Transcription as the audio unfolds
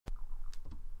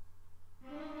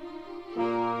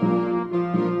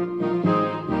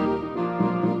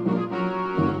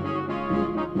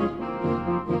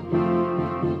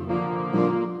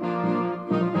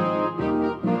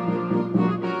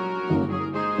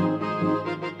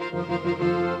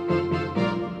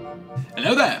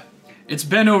Hello there. It's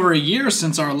been over a year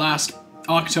since our last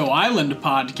Ahch-To Island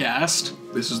podcast.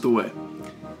 This is the way.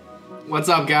 What's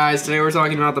up, guys? Today we're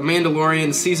talking about The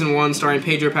Mandalorian Season 1, starring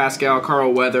Pedro Pascal,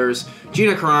 Carl Weathers,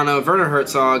 Gina Carano, Werner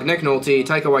Herzog, Nick Nolte,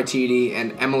 Taika Waititi,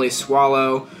 and Emily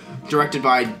Swallow. Directed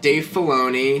by Dave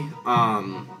Filoni,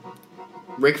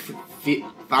 Rick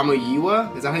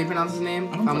Famuyiwa, is that how you pronounce his name?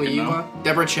 I don't fucking know.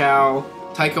 Deborah Chow,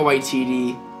 Taika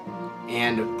Waititi,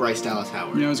 and Bryce Dallas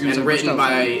Howard. Yeah, I was gonna say and Bryce written Dallas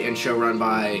by Howard. and showrun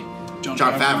by John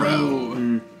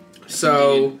Faverau.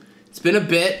 So it's been a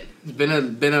bit. It's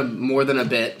been a more than a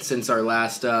bit since our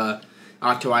last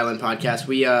Ahch-To Island podcast.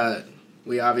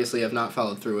 We obviously have not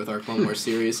followed through with our Clone Wars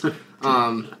series,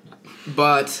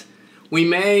 but we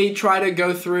may try to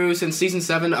go through, since season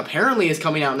 7 apparently is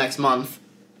coming out next month,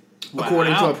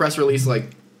 according to a press release like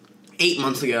 8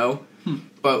 months ago.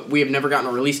 But we have never gotten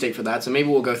a release date for that, so maybe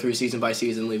we'll go through season by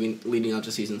season, leading up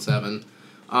to season 7.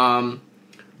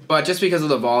 But just because of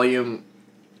the volume,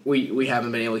 we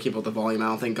haven't been able to keep up with the volume. I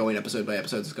don't think going episode by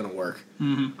episode is going to work.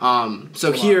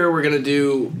 So here we're going to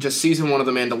do just season 1 of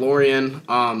The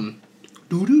Mandalorian.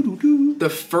 The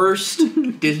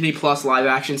first Disney Plus live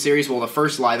action series, the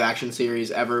first live action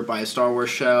series ever by a Star Wars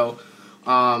show.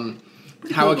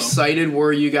 How excited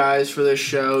were you guys for this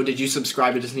show? Did you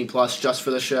subscribe to Disney Plus just for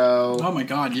the show? Oh my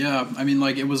god, yeah. I mean,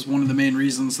 like, it was one of the main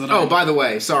reasons that by the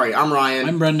way, sorry, I'm Ryan.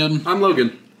 I'm Brendan. I'm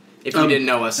Logan. If you didn't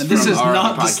know us, And this from is our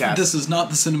not podcast. this is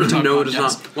not the Cinema Talk No, podcast. it is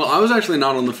not. Well, I was actually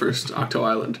not on the first Ahch-To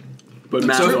Island. But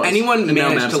Matt So was. if anyone And now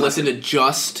managed Matt's to not. listen to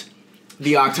just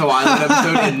the Ahch-To Island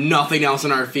episode and nothing else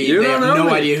in our feed, You they don't have know no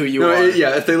me. idea who you No, are.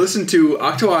 if they listen to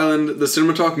Ahch-To Island, the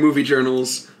Cinema Talk movie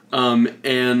journals,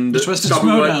 and The Twisted Stop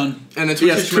and What- Schmodown. And the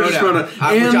Yes, Twisted Schmodown,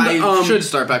 And, which I should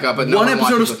start back up, but no one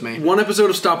watches with me. One episode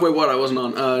of Stop Wait What I wasn't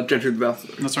on. Gentry the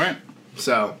Bachelor. That's right.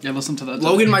 So Yeah, listen to that.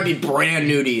 Logan might be brand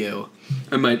new to you.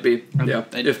 It might be. Yeah.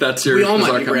 If that's your We all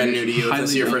bizarre might be brand new combination. to you if this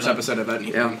is your Highly first doubt episode of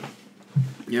anything. Yeah.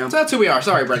 Yeah. So that's who we are.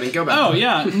 Sorry, Brendan. Go back. Oh,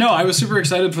 yeah. No, I was super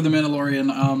excited for The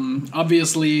Mandalorian.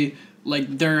 Obviously,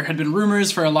 like, there had been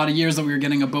rumors for a lot of years that we were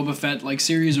getting a Boba Fett, like,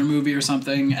 series or movie or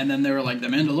something, and then they were like, The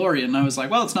Mandalorian, and I was like,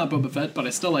 well, it's not Boba Fett, but I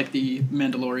still like the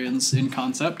Mandalorians in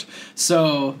concept.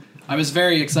 So I was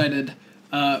very excited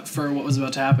for what was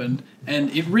about to happen,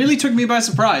 and it really took me by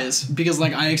surprise, because,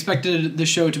 like, I expected the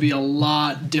show to be a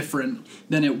lot different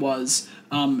than it was,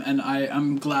 and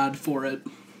I'm glad for it.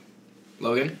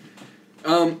 Logan?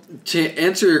 To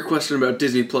answer your question about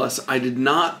Disney Plus, I did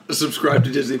not subscribe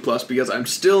to Disney Plus because I'm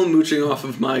still mooching off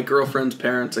of my girl's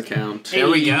parents' account. Here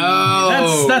we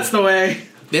go. That's the way.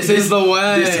 This is the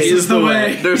way. This is the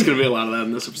way. There's going to be a lot of that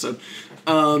in this episode.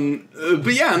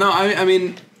 But yeah, no, I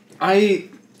mean, I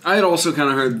had also kind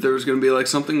of heard there was going to be like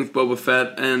something with Boba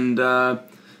Fett, and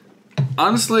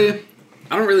honestly,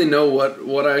 I don't really know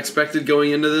what I expected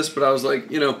going into this, but I was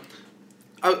like,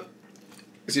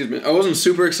 I wasn't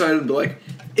super excited, but like,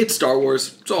 it's Star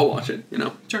Wars, so I'll watch it,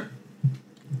 Sure.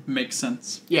 Makes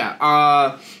sense. Yeah,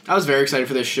 I was very excited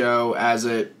for this show as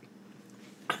it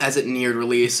neared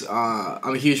release.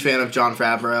 I'm a huge fan of John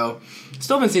Faverau.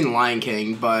 Still haven't seen The Lion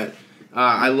King, but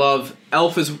I love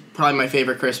Elf is probably my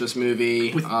favorite Christmas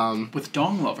movie. With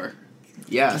Dong Lover.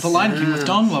 Yes. The Lion King with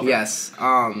Dong Lover. Yes.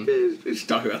 We should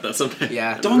talk about that someday.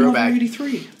 Yeah. Dong go Lover back.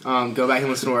 83. Go back and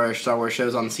listen to our Star Wars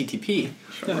shows on CTP.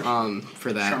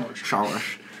 For that. Star Wars.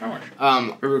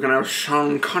 We're gonna have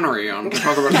Sean Connery on to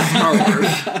talk about Star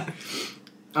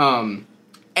Wars.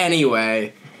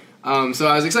 Anyway, so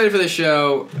I was excited for this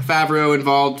show. Favreau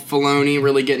involved Filoni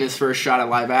really getting his first shot at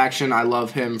live action. I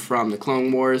love him from the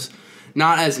Clone Wars.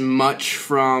 Not as much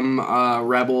from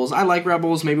Rebels. I like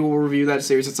Rebels. Maybe we'll review that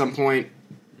series at some point.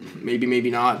 Maybe, maybe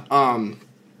not.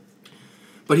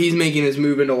 But he's making his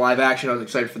move into live action. I was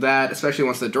excited for that, especially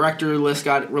once the director list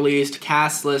got released,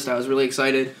 cast list. I was really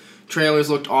excited. Trailers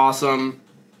looked awesome.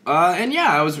 And yeah,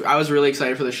 I was really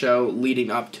excited for the show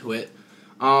leading up to it.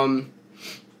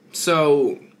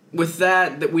 So with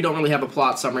that, we don't really have a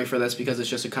plot summary for this because it's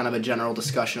just a kind of a general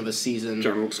discussion of a season.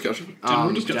 General discussion.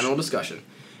 General discussion.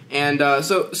 And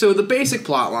so the basic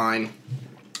plot line.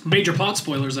 Major plot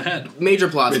spoilers ahead. Major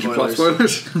plot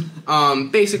spoilers.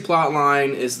 Basic plot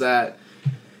line is that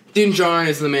Din Djarin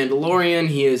is the Mandalorian.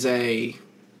 He is a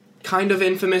kind of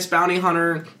infamous bounty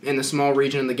hunter in the small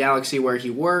region of the galaxy where he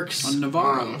works. On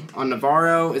Navarro. On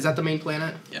Navarro. Is that the main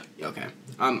planet? Yeah. Okay.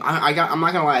 I'm not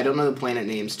gonna lie, I don't know the planet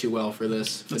names too well for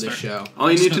this That's fair. show. All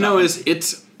you need to know is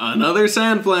it's another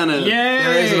sand planet. Yay!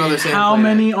 There is another sand How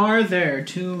planet. many are there?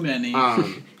 Too many.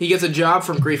 He gets a job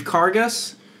from Grief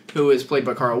Kargas, who is played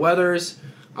by Carl Weathers.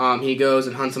 He goes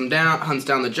and hunts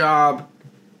down the job.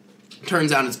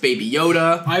 Turns out it's Baby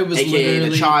Yoda, I was aka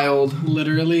the child.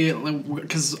 Literally,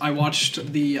 because I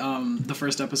watched the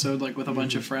first episode like with a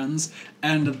bunch of friends,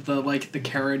 and the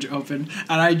carriage opened,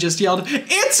 and I just yelled,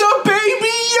 "It's a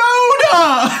Baby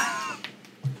Yoda!"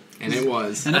 And it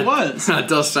was. And it was. That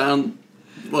does sound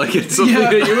like it's something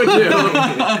that you would do.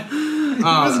 It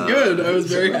was good. I was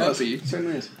very happy.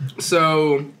 Certainly is.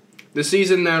 So, the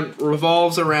season that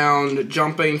revolves around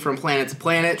jumping from planet to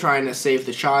planet, trying to save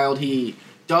the child. He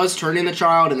does turn in the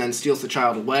child and then steals the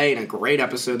child away in a great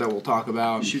episode that we'll talk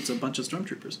about. Shoots a bunch of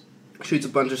stormtroopers.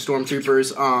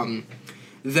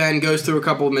 Then goes through a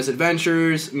couple of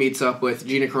misadventures, meets up with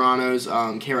Gina Carano's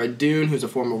Cara Dune, who's a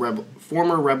former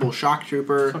rebel shock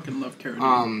trooper. Fucking love Cara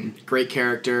Dune. Great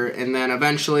character. And then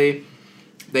eventually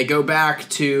they go back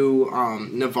to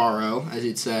Navarro, as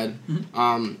you'd said,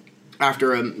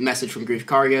 after a message from Grief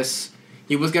Kargas.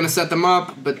 He was going to set them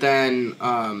up, but then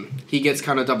he gets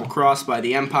kind of double-crossed by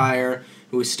the Empire,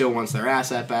 who still wants their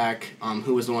asset back,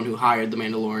 who was the one who hired the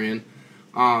Mandalorian,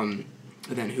 and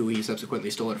then who he subsequently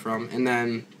stole it from. And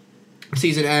then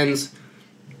season ends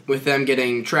with them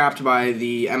getting trapped by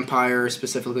the Empire,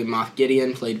 specifically Moff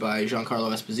Gideon, played by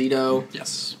Giancarlo Esposito.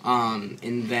 Yes.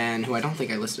 And then, who I don't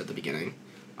think I listed at the beginning,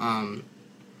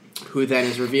 who then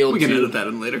is revealed We can edit that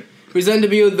in later. Who's then to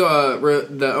be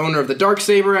the owner of the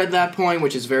Darksaber at that point,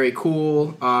 which is very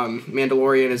cool.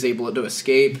 Mandalorian is able to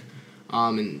escape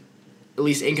and at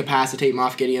least incapacitate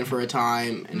Moff Gideon for a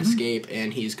time and escape,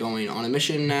 and he's going on a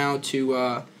mission now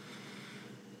to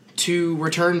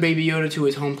return Baby Yoda to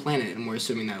his home planet, and we're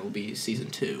assuming that will be Season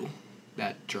 2,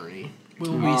 that journey.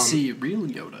 Will we see real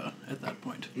Yoda at that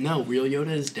point? No, real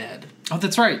Yoda is dead. Oh,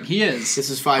 that's right. He is.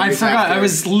 This is 5 years I forgot. after. I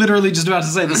was literally just about to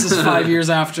say, this is 5 years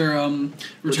after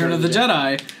Return of the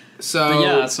Jedi.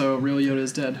 So real Yoda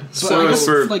is dead. So I guess,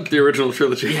 for the original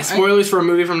trilogy. Yeah, spoilers for a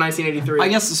movie from 1983. I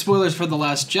guess spoilers for The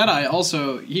Last Jedi.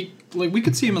 Also, we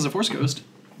could see him as a Force ghost,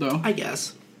 though. I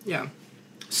guess. Yeah.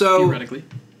 So, theoretically.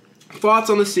 Thoughts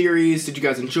on the series? Did you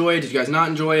guys enjoy it? Did you guys not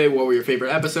enjoy it? What were your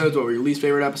favorite episodes? What were your least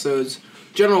favorite episodes?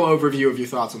 General overview of your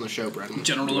thoughts on the show, Brendan.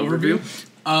 General overview?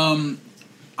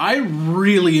 I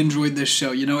really enjoyed this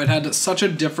show. You know, it had such a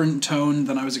different tone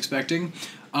than I was expecting.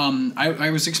 I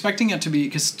was expecting it to be,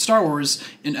 because Star Wars,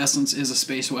 in essence, is a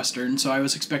space western, so I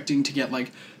was expecting to get,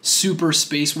 like, super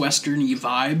space western-y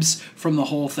vibes from the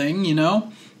whole thing, you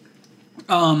know?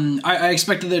 I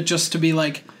expected it just to be,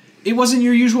 like, it wasn't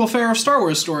your usual fare of Star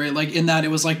Wars story, like, in that it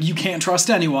was, like, you can't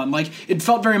trust anyone. Like, it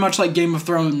felt very much like Game of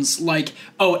Thrones, like,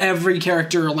 oh, every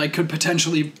character, like, could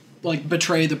potentially, like,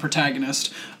 betray the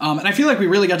protagonist. And I feel like we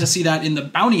really got to see that in the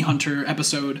Bounty Hunter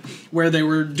episode, where they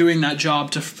were doing that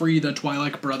job to free the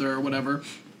Twi'lek brother or whatever.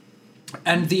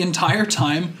 And the entire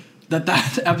time that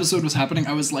episode was happening,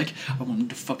 I was like, I want him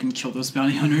to fucking kill those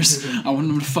bounty hunters. I want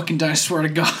them to fucking die, I swear to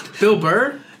God. Bill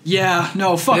Burr? Yeah,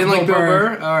 no, fuck Bill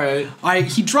Burr. Alright.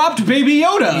 He dropped Baby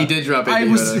Yoda. He did drop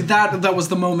Baby Yoda. That was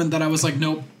the moment that I was like,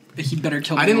 nope, he better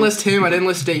kill him. I didn't list him. I didn't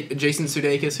list Jason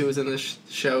Sudeikis, who was in this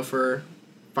show for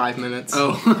 5 minutes.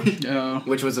 Oh.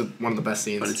 Which was one of the best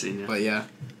scenes. Funny scene, yeah. But yeah.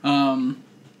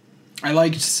 I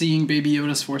liked seeing Baby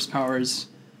Yoda's force powers.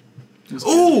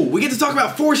 Ooh, we get to talk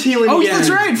about force healing again. That's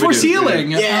right, force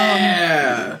healing.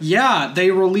 Yeah. Yeah,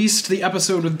 they released the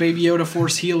episode with Baby Yoda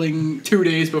force healing 2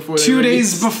 days before.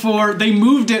 They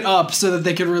moved it up so that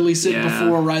they could release it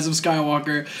before Rise of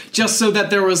Skywalker, just so that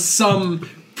there was some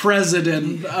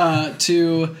precedent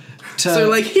to. So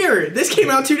like, here, this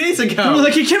came out 2 days ago.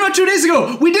 Like, it came out 2 days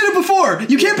ago. We did it before.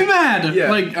 You can't be mad.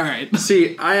 Yeah. Like, all right.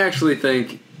 See, I actually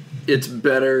think it's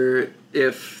better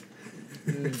if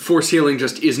force healing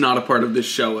just is not a part of this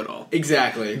show at all.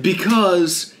 Exactly.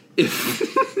 Because if...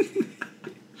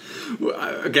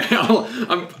 Okay,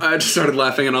 I just started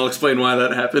laughing, and I'll explain why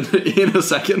that happened in a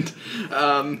second.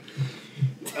 I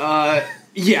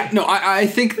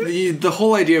think the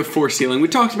whole idea of force healing, we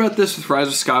talked about this with Rise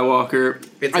of Skywalker.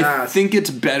 I think it's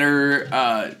better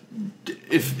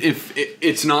if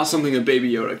it's not something that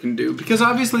Baby Yoda can do, because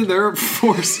obviously there are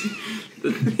force...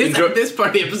 This part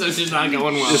of the episode is just not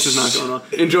going well. This is not going well.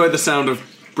 Enjoy the sound of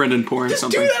Brendan pouring just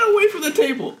something. Do that away from the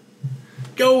table.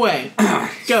 Go away.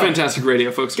 Go. Fantastic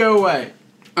radio, folks. Go away.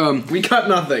 We cut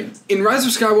nothing. In Rise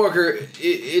of Skywalker,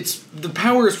 it's the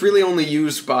power is really only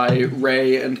used by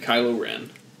Rey and Kylo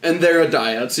Ren. And they're a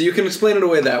dyad, so you can explain it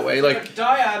away that way. Like,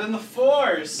 dyad in the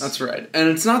Force. That's right. And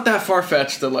it's not that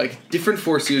far-fetched that, like, different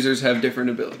Force users have different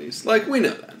abilities. Like, we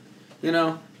know that. You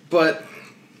know? But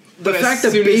the fact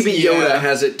that Baby Yoda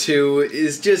has it, too,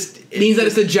 is just... It means that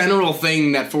it's a general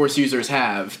thing that Force users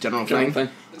have. General thing.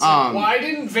 Why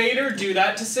didn't Vader do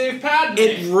that to save Padme?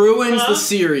 It ruins the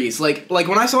series. Like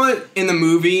when I saw it in the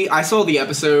movie, I saw the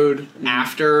episode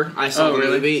after I saw the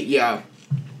movie. Yeah.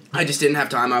 I just didn't have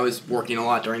time. I was working a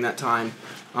lot during that time.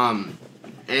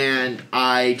 And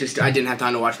I didn't have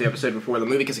time to watch the episode before the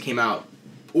movie because it came out,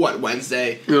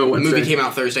 Wednesday? No, Wednesday. The movie came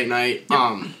out Thursday night.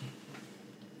 Yep.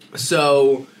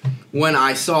 So when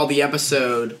I saw the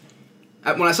episode,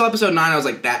 when I saw episode 9, I was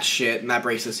like, that's shit, and that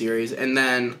breaks the series. And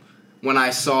then when I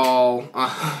saw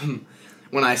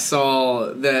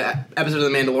the episode of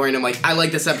The Mandalorian, I'm like, I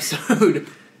like this episode.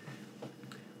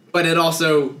 But it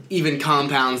also even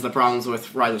compounds the problems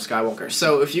with Rise of Skywalker.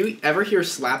 So if you ever hear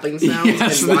slapping sounds,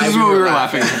 yes, then why this is what we were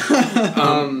laughing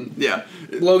at. Yeah.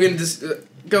 Logan, just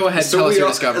go ahead, tell us your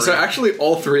discovery. So actually,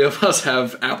 all three of us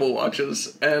have Apple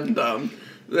Watches, and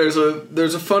there's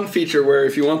a fun feature where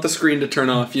if you want the screen to turn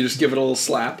off, you just give it a little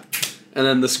slap, and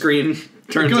then the screen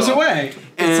turns off. It goes away.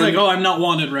 It's like, I'm not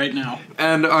wanted right now.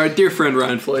 And our dear friend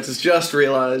Ryan Floyd has just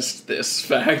realized this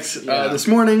fact this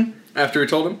morning after we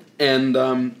told him, and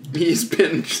he's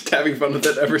been just having fun with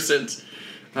it ever since.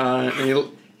 And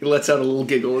he lets out a little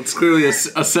giggle. It's clearly a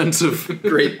sense of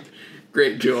great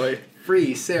joy.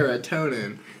 Free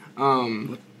serotonin.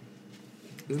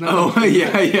 Isn't that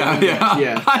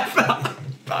yeah. I thought.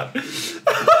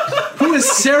 Who is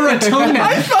serotonin?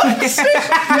 I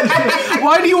thought.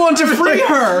 Why do you want to free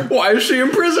her? Why is she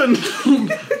imprisoned?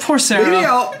 Poor Sarah. Maybe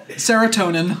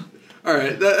Serotonin. All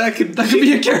right, that could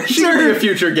be a character. She could be a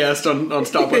future guest on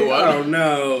Stop By What. Oh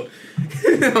no.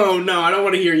 Oh no, I don't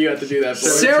want to hear you have to do that.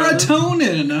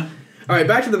 Serotonin. All right,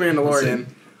 back to The Mandalorian.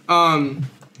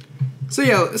 So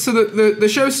the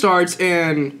show starts,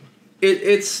 and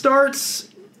it starts.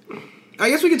 I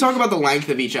guess we could talk about the length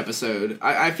of each episode.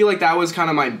 I feel like that was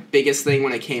kind of my biggest thing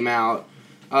when it came out.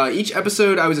 Each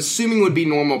episode, I was assuming would be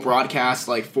normal broadcast,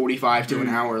 like 45 to an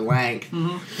hour length.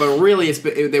 Mm-hmm. But really,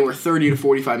 they were 30 to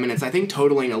 45 minutes. I think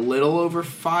totaling a little over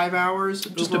 5 hours.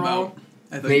 Just overall. about.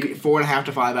 I think. Maybe 4.5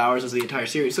 to 5 hours is the entire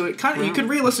series. So it kind of you could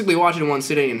realistically watch it in one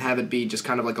sitting and have it be just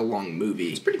kind of like a long movie.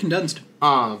 It's pretty condensed.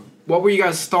 What were you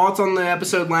guys' thoughts on the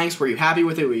episode lengths? Were you happy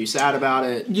with it? Were you sad about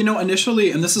it? You know, initially,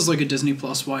 and this is like a Disney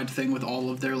Plus wide thing with all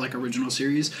of their like original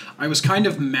series, I was kind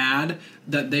of mad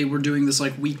that they were doing this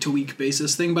like week to week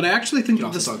basis thing, but I actually think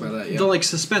the like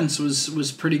suspense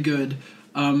was pretty good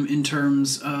in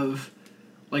terms of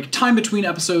like time between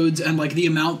episodes and like the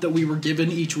amount that we were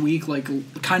given each week, like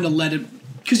kind of let it.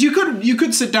 Because you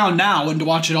could sit down now and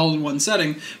watch it all in one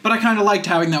setting, but I kind of liked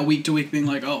having that week to week being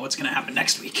like, oh, what's going to happen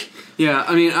next week? Yeah,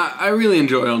 I mean, I really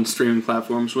enjoy on streaming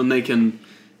platforms when they can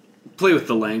play with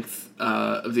the length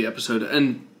of the episode,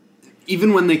 and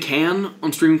even when they can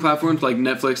on streaming platforms like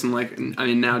Netflix and like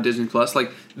now Disney Plus,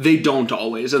 like they don't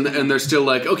always, and they're still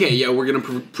like, okay, yeah, we're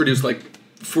gonna produce like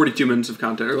 42 minutes of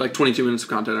content or like 22 minutes of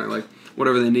content or like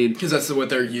whatever they need, because that's what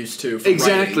they're used to.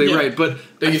 Exactly writing. Right, but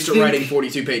they're used to writing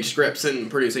 42-page scripts and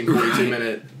producing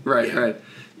 42-minute. Right.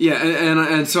 Yeah,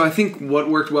 and so I think what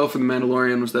worked well for The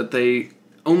Mandalorian was that they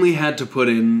only had to put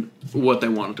in what they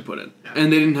wanted to put in,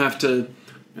 and they didn't have to,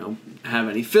 have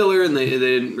any filler, and they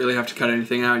didn't really have to cut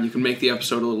anything out. You can make the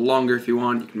episode a little longer if you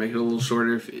want. You can make it a little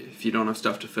shorter if you don't have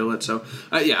stuff to fill it. So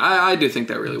I do think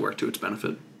that really worked to its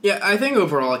benefit. Yeah, I think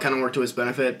overall it kind of worked to its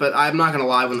benefit, but I'm not going to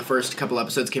lie, when the first couple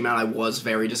episodes came out, I was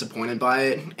very disappointed by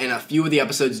it, and a few of the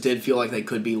episodes did feel like they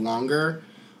could be longer.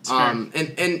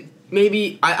 And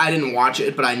maybe, I didn't watch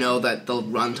it, but I know that the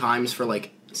run times for,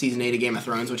 like, Season 8 of Game of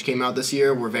Thrones, which came out this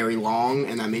year, were very long,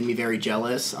 and that made me very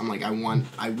jealous. I'm like, I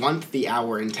want the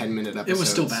hour and 10-minute episodes. It was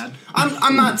still bad.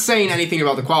 I'm not saying anything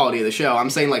about the quality of the show. I'm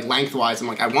saying, like, lengthwise, I'm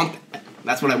like, I want that.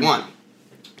 That's what I want.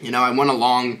 I want a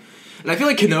long... And I feel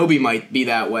like Kenobi might be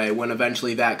that way when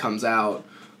eventually that comes out.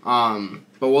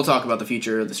 But we'll talk about the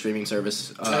future of the streaming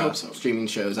service, streaming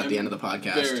shows at the end of the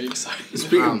podcast. Very excited.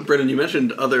 Speaking of, Brendan, you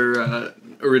mentioned other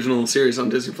original series on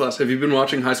Disney Plus. Have you been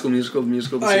watching High School Musical, the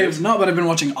musical? The series? I have not, but I've been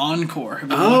watching Encore.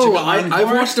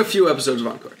 I've watched a few episodes of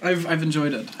Encore. I've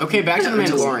enjoyed it. Okay, back to The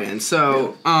Mandalorian.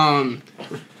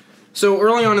 So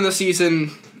early on in the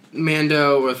season,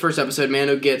 the first episode,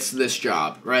 Mando gets this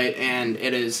job, right? And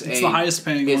it's the highest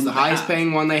paying one. It's the highest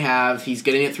paying one they have. He's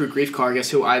getting it through Grief Kargas,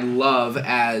 who I love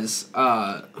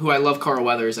Carl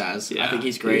Weathers as. Yeah, I think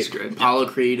he's great. He's great. Apollo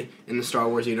Creed in the Star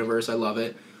Wars universe. I love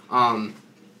it.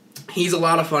 He's a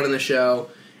lot of fun in the show.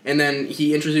 And then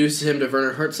he introduces him to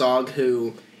Werner Herzog,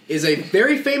 who is a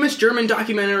very famous German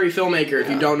documentary filmmaker. If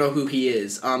you don't know who he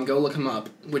is, go look him up.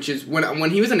 Which is when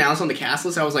he was announced on the cast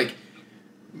list, I was like,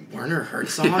 Werner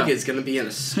Herzog is gonna be in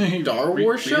a Star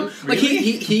Wars show. Like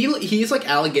he's like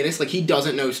Alec Guinness. Like he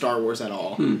doesn't know Star Wars at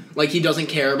all. Like he doesn't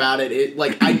care about it.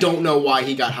 Like I don't know why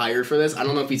he got hired for this. I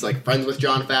don't know if he's like friends with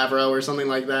John Faverau or something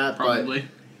like that. Probably. But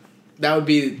that would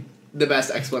be the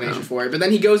best explanation for it. But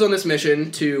then he goes on this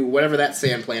mission to whatever that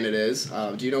sand planet is.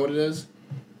 Do you know what it is?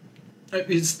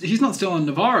 He's not still on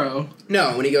Navarro.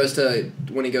 No, when he goes to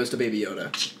Baby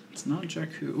Yoda. It's not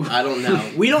Jakku. I don't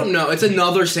know. We don't know. It's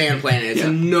another sand planet. It's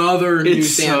another new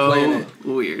sand planet.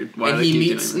 Weird. Why And he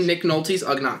meets Nick Nolte's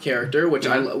Ugnaught character, which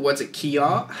what's it? Kia?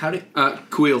 How do?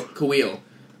 Kuil.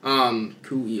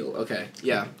 Kuil. Okay.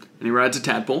 Yeah. And he rides a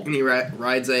tadpole. And he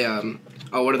rides a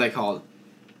what are they called?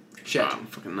 Shit. I don't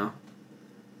fucking know.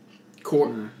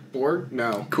 Borg?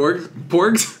 No.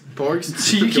 Porgs?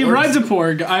 He rides a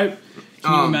porg.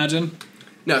 Can you imagine?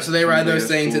 No, so they ride those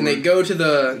things, and they go to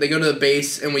the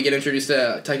base, and we get introduced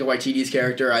to Taika Waititi's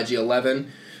character, IG-11,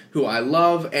 who I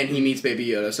love, and he meets Baby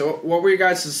Yoda. So what were your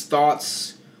guys'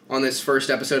 thoughts on this first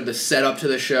episode, the setup to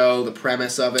the show, the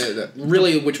premise of it,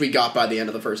 really which we got by the end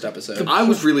of the first episode? I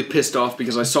was really pissed off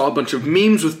because I saw a bunch of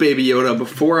memes with Baby Yoda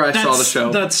before I saw the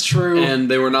show. That's true. And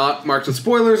they were not marked with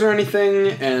spoilers or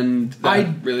anything, and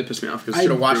that really pissed me off. I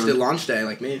should have watched it launch day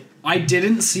like me. I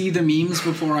didn't see the memes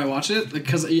before I watched it,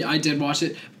 because I did watch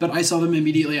it, but I saw them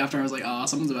immediately after. I was like,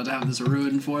 someone's about to have this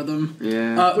ruined for them.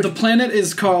 Yeah. The planet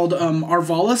is called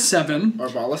Arvala 7.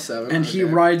 Arvala 7. And he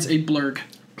rides a blurg.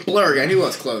 Blurg, I knew it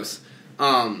was close.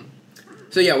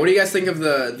 So yeah, what do you guys think of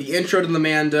the intro to the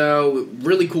Mando?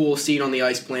 Really cool scene on the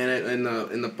ice planet in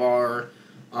the bar.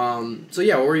 So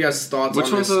yeah, what were you guys' thoughts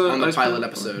on the pilot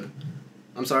episode?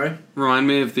 I'm sorry? Remind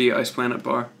me of the Ice Planet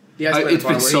bar. The Ice Planet it's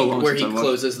bar been so long where he since I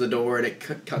closes the door and it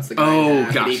cuts the guy in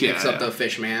half, and he picks up the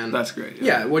fish man. That's great.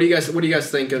 Yeah, what do you guys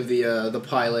think of the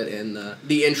pilot and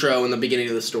the intro and the beginning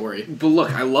of the story? But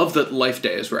look, I love that Life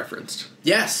Day is referenced.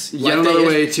 Yes. Yet another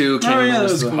way to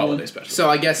canonize the holiday special. So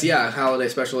I guess holiday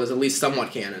special is at least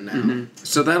somewhat canon now. Mm-hmm.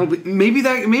 So that'll be maybe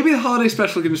the holiday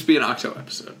special can just be an Ahch-To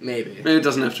episode. Maybe it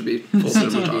doesn't have to be full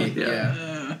cinema talk.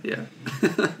 Yeah.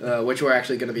 Which we're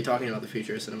actually going to be talking about the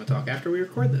future of cinema talk after we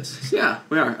record this. So. Yeah,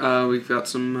 we are. We've got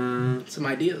some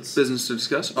ideas, business to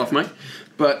discuss off mic,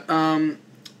 but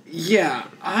yeah,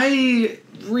 I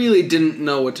really didn't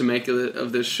know what to make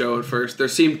of this show at first. There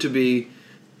seemed to be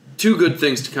two good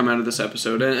things to come out of this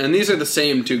episode, and these are the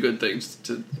same two good things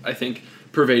to, I think,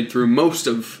 pervade through most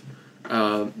of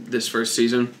this first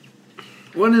season.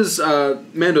 One is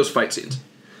Mando's fight scenes.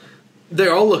 They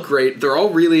all look great. They're all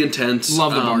really intense.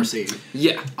 Love the bar scene.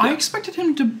 Yeah. I expected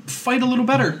him to fight a little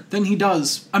better than he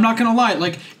does. I'm not gonna lie.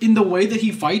 Like, in the way that he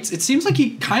fights, it seems like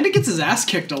he kind of gets his ass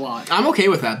kicked a lot. I'm okay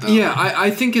with that, though. Yeah, I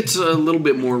think it's a little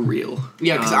bit more real.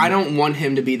 Yeah, because I don't want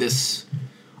him to be this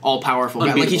all-powerful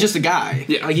guy. Like, he's just a guy.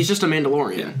 Yeah. Like, he's just a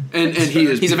Mandalorian. Yeah. And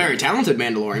he's a very talented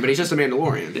Mandalorian, but he's just a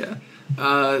Mandalorian. Yeah.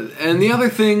 And the other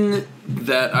thing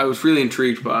that I was really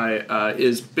intrigued by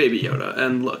is Baby Yoda.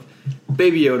 And look,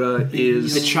 Baby Yoda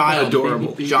is the child.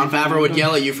 Adorable. John Faverau would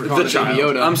yell at you for calling Baby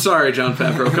Yoda. I'm sorry, John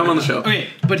Faverau. Come on the show. Okay,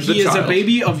 but he is a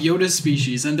baby of Yoda's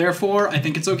species, and therefore I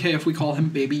think it's okay if we call him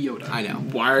Baby Yoda. I know.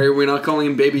 Why are we not calling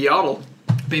him Baby Yaddle?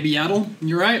 Baby Yaddle?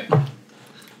 You're right.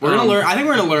 We're gonna learn. I think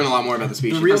we're gonna learn a lot more about the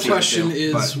species. The real question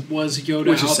is: Was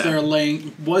Yoda out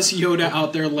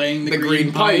there laying the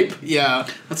green pipe? Yeah,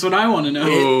 that's what I want to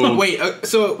know. Wait,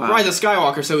 so Rise of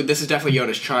Skywalker. So this is definitely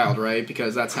Yoda's child, right?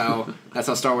 Because that's how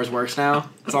Star Wars works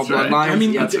now. It's all bloodlines. Right. I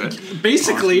mean,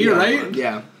 basically, right?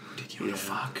 Yeah. Did Yoda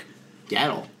fuck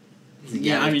Yaddle?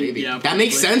 Yeah, I mean, baby. Yeah, that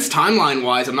makes sense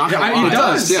timeline-wise. I'm not gonna lie. It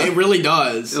does. Yeah. It really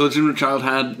does. Illegitimate child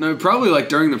had probably like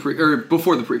during the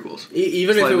before the prequels.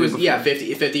 Even if it was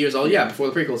 50 years old. Yeah, before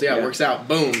the prequels. Yeah, it works out.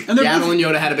 Boom. And Yaddle and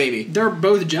Yoda had a baby. They're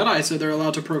both Jedi, so they're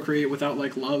allowed to procreate without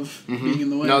like love being in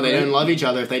the way. No, they didn't love each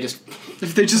other if they just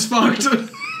fucked.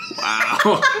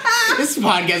 Wow. This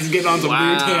podcast is getting on some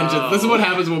weird tangents. This is what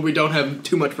happens when we don't have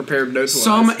too much prepared notes.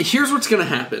 Here's what's gonna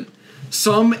happen.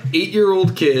 Some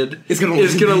 8-year-old kid is gonna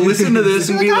listen to this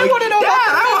and be like, I want to know Dad,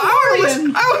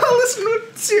 I want to listen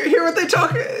to hear what they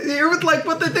talk, hear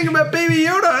what they think about Baby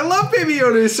Yoda. I love Baby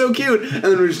Yoda. He's so cute. And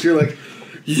then we just hear like,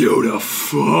 Yoda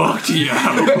fucked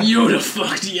Yaddle. Yoda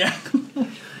fucked Yaddle.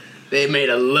 They made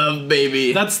a love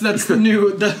baby. That's the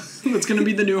new. That's gonna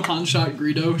be the new Han Shot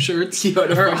Greedo shirts.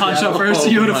 Yoda fucked Han Shot first.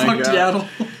 Yoda fucked Yaddle.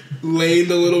 Laying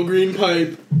the little green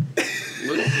pipe.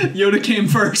 Yoda came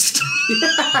first.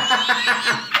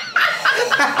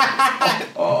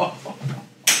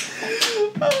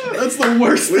 That's the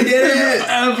worst thing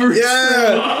I've ever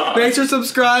said. Thanks for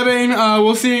subscribing.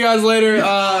 We'll see you guys later.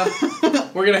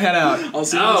 We're gonna head out. I'll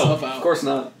see myself out. Of course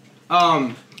not.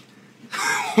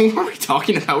 What were we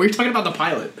talking about? We were talking about the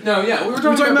pilot. No, yeah, we were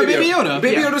talking about Baby Yoda.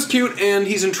 Baby Yoda's cute, and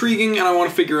he's intriguing, and I want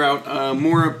to figure out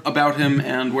more about him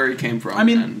and where he came from. I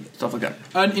mean, and stuff like that.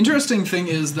 An interesting thing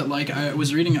is that, like, I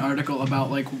was reading an article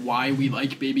about, like, why we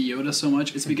like Baby Yoda so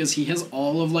much. It's because he has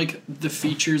all of, like, the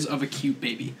features of a cute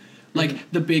baby.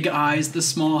 Like, the big eyes, the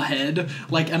small head,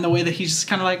 like, and the way that he's just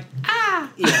kind of like,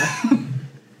 ah! Yeah.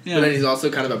 Yeah. But then he's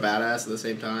also kind of a badass at the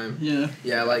same time. Yeah.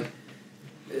 Yeah, like...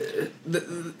 Baby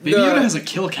Yoda has a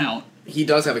kill count. He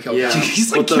does have a kill count.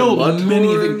 He's, like, killed many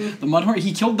things. The Mudhorn,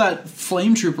 he killed that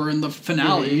flame trooper in the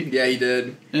finale. Yeah, he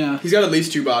did. Yeah. He's got at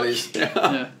least 2 bodies.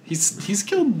 Yeah. He's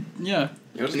killed, yeah.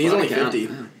 And he's only 50.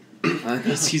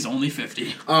 He's only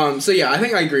 50. So yeah, I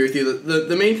think I agree with you.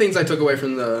 The main things I took away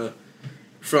from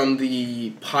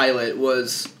the pilot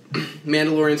was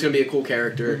Mandalorian's gonna be a cool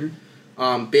character.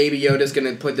 Baby Yoda's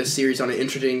gonna put this series on an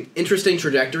interesting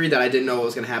trajectory that I didn't know what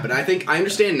was gonna happen. I think I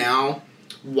understand now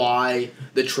why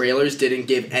the trailers didn't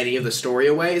give any of the story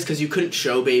away, is because you couldn't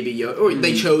show Baby Yoda, or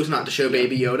they chose not to show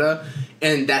Baby Yoda,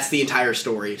 and that's the entire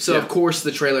story. So of course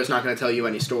the trailer's not going to tell you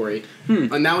any story.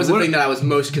 And that was the thing that I was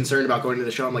most concerned about going to the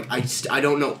show. I'm like, I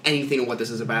don't know anything of what this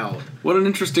is about. What an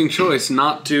interesting choice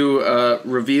not to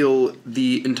reveal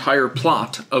the entire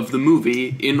plot of the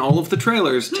movie in all of the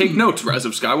trailers. Take notes, Rise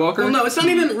of Skywalker. Well, no, it's not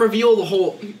even reveal the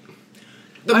whole...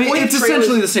 It's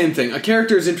essentially the same thing. A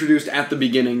character is introduced at the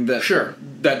beginning that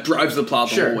drives the plot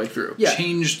the whole way through. Yeah.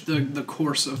 Changed the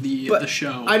course of the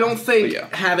show. I don't think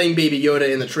having Baby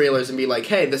Yoda in the trailers and be like,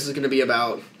 hey, this is going to be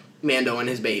about Mando and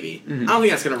his baby. I don't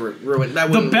think that's going to ruin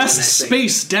that. The best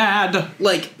space dad.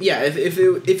 Like, yeah,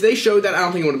 if they showed that, I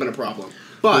don't think it would have been a problem.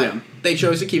 But they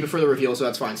chose to keep it for the reveal, so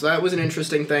that's fine. So that was an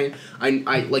interesting thing.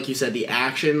 I like you said, the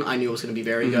action I knew was going to be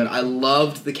very good. I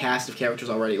loved the cast of characters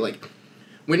already. Like.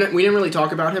 We didn't really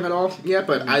talk about him at all yet,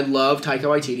 but I love Taika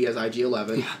Waititi as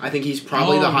IG-11. I think he's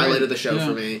probably the highlight of the show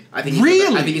for me. I think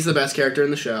he's the best character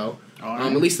in the show.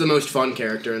 At least the most fun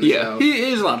character in the show.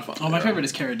 He is a lot of fun. Oh, my favorite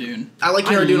is Cara Dune. I like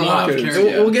Cara Dune a lot.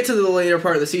 We'll get to the later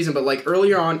part of the season, but like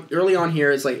early on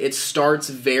here, it's like it starts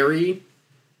very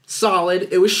solid.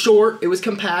 It was short. It was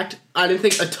compact. I didn't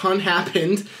think a ton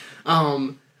happened.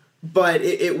 But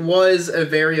it was a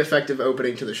very effective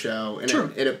opening to the show, and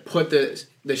it put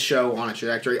the show on a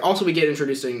trajectory. Also, we get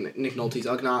introducing Nick Nolte's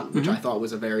Ugnaught, which I thought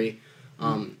was a very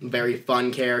very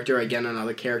fun character. Again,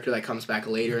 another character that comes back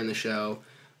later in the show.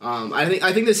 I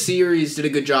think the series did a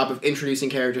good job of introducing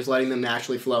characters, letting them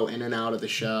naturally flow in and out of the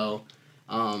show,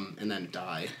 and then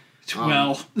die.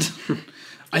 Well,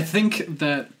 I think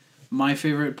that my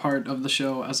favorite part of the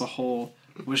show as a whole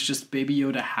was just Baby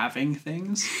Yoda having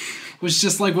things. Was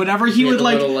just like whenever he would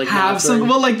like have some,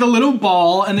 like the little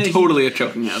ball, and then totally a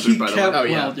choking hazard, by the way. Oh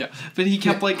yeah, but he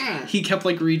kept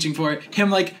like reaching for it.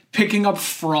 Him like picking up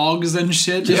frogs and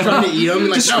shit, just trying to eat them,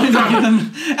 like trying to eat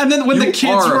them. And then when the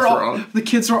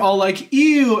kids were all like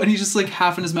ew, and he's just like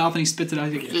half in his mouth and he spits it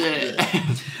out.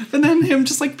 And then him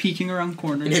just like peeking around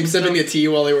corners. And him sipping the tea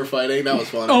while they were fighting. That was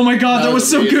fun. Oh my god, that was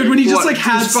so good when he just like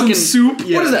had some soup.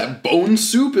 What is that? Bone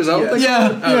soup? Is that what they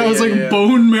call it? It was like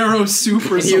bone marrow soup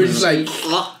or something. He was like,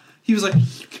 he was like,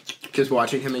 just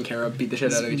watching him and Cara beat the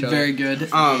shit out of each other. Very good.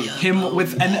 Him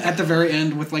with, and at the very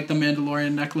end with like the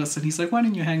Mandalorian necklace, and he's like, why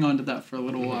didn't you hang on to that for a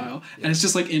little while? And it's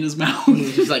just like in his mouth.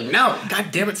 He's like, no,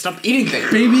 god damn it, stop eating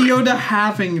things. Baby Yoda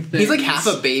having things. He's like half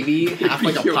a baby, half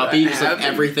like a puppy. Just like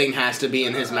everything has to be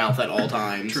in his mouth at all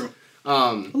times. True.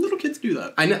 Little kids do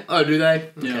that. I know. Oh, do they?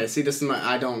 Yeah. Okay. See, this is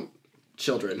I don't.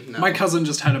 Children. No. My cousin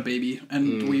just had a baby,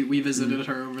 and we visited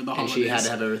her over the holidays. And she had to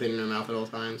have everything in her mouth at all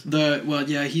times.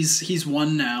 He's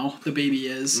one now. The baby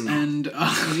is, and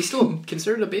is he still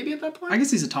considered a baby at that point? I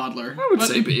guess he's a toddler. I would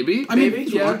say baby. I mean,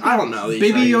 baby? Yeah. I don't know.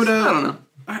 Baby things. Yoda. I don't know.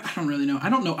 I don't really know. I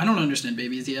don't know. I don't understand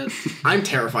babies yet. I'm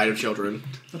terrified of children.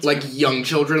 That's like fair. young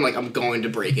children. Like I'm going to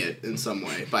break it in some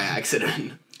way by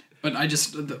accident. But I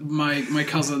just my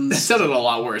cousin's That sounded a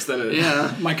lot worse than it is.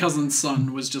 Yeah. My cousin's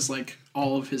son was just like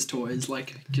all of his toys,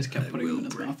 like just kept putting them in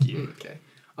his mouth. Okay.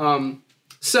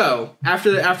 So after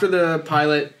the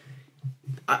pilot,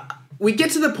 we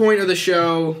get to the point of the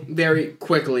show very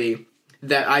quickly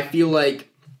that I feel like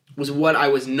was what I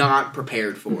was not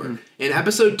prepared for. And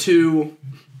episode 2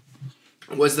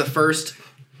 was the first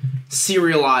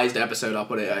serialized episode. I'll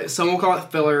put it. Some will call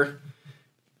it filler.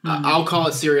 I'll call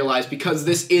it serialized because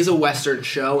this is a Western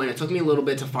show, and it took me a little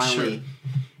bit to finally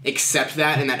accept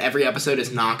that, and that every episode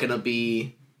is not going to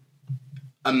be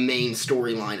a main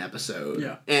storyline episode.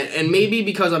 Yeah. And maybe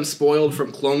because I'm spoiled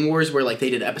from Clone Wars, where like they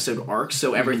did episode arcs,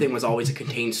 so everything was always a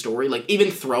contained story. Like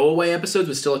even throwaway episodes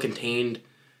was still a contained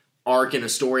arc in a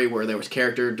story where there was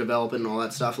character development and all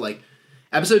that stuff. Like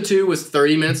episode 2 was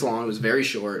 30 minutes long. It was very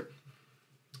short.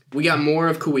 We got more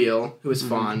of Kuil, who was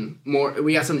fun.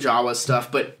 We got some Jawa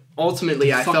stuff, but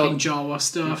ultimately I Fucking felt Jawa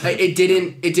stuff. it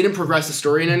didn't progress the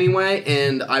story in any way,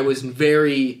 and I was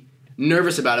very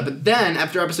nervous about it. But then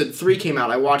after episode 3 came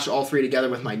out, I watched all 3 together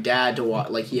with my dad to watch.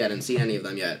 Like, he hadn't seen any of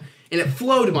them yet, and it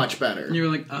flowed much better. And you were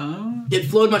like, oh. It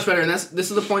flowed much better, and this is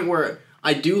the point where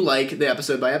I do like the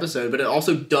episode by episode, but it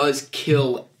also does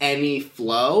kill any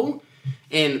flow.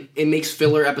 And it makes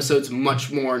filler episodes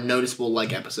much more noticeable,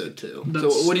 like episode 2. So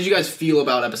what did you guys feel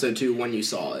about episode 2 when you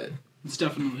saw it? It's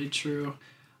definitely true.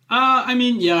 I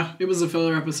mean, yeah, it was a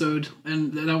filler episode,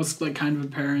 and that was, like, kind of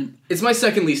apparent. It's my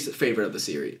second least favorite of the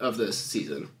series, of this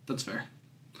season. That's fair.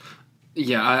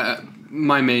 Yeah,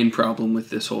 my main problem with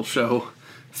this whole show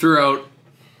throughout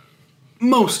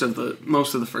most of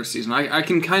the first season, I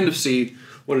can kind of see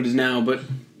what it is now, but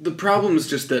the problem is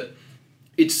just that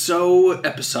it's so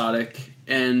episodic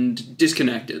and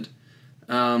disconnected,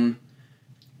 and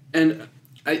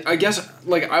I guess,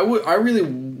 like, I really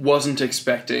wasn't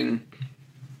expecting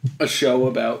a show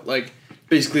about, like,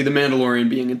 basically the Mandalorian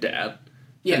being a dad,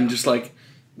 and just, like,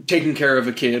 taking care of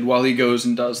a kid while he goes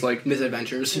and does, like,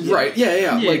 misadventures, right?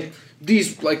 Yeah, like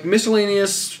these, like,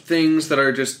 miscellaneous things that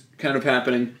are just kind of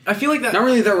happening. I feel like that not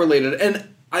really that related, and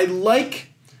I like,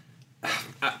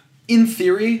 in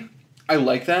theory, I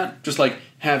like that, just like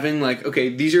having, like, okay,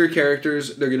 these are your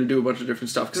characters, they're going to do a bunch of different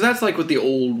stuff. Because that's, like, what the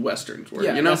old Westerns were,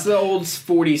 yeah, you know? That's the old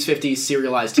 40s, 50s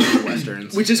serialized TV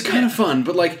Westerns. Which is kind of fun,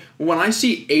 but, like, when I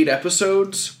see 8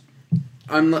 episodes,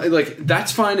 I'm like,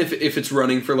 that's fine if it's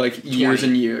running for, like, years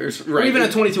 20. and years. Right. Or even a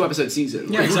 22-episode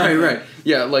season. Yeah, exactly. Right.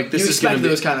 Yeah, like, this you is going expect to be...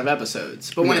 those kind of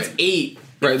episodes. But when it's 8,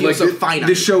 right, it feels like, so finite.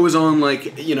 this show is on,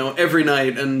 like, you know, every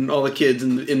night, and all the kids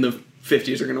in the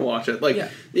 50s are going to watch it. Like,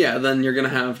 yeah, then you're going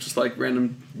to have just, like,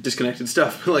 random disconnected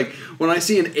stuff. Like, when I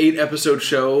see an 8-episode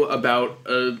show about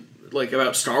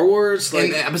Star Wars, like,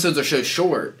 and the episodes are so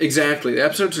short. Exactly, the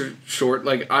episodes are short.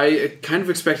 Like, I kind of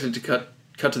expected to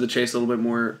cut to the chase a little bit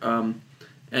more,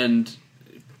 and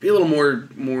be a little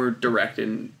more direct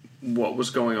in what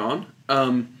was going on.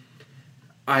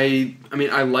 I mean,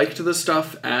 I liked the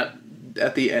stuff at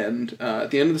the end.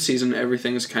 At the end of the season,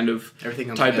 everything is kind of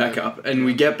tied back up, and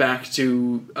we get back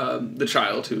to the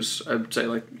child, who's, I'd say,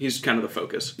 like, he's kind of the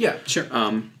focus. Yeah, sure.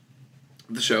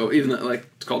 The show, even though, like,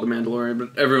 it's called The Mandalorian,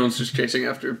 but everyone's just chasing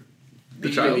after the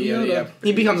child. Yeah.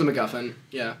 He becomes a MacGuffin.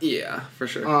 Yeah. Yeah, for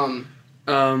sure.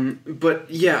 But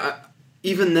yeah,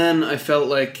 even then, I felt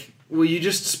like, well, you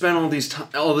just spent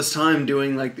all this time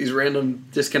doing, like, these random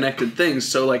disconnected things.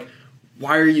 So, like,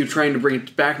 why are you trying to bring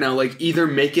it back now? Like, either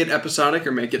make it episodic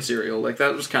or make it serial. Like,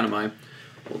 that was kind of my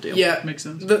whole deal. Yeah, makes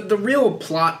sense. The real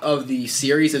plot of the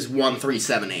series is 1, 3,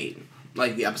 7, 8.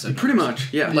 Like, the episode. Pretty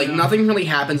much, yeah. Like, nothing really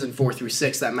happens in 4 through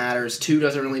 6 that matters. 2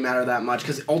 doesn't really matter that much,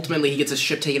 because ultimately he gets his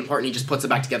ship taken apart and he just puts it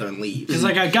back together and leaves. He's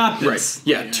like, I got this. Right.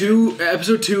 Yeah,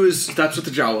 episode 2 that's what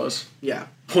the Jawas. Yeah.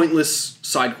 Pointless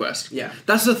side quest. Yeah.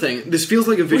 That's the thing. This feels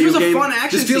like a video game. Fun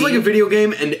action This feels scene. like a video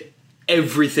game, and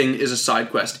everything is a side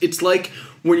quest. It's like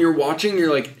when you're watching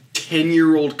your, like,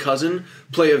 10-year-old cousin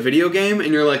play a video game,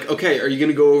 and you're like, okay, are you going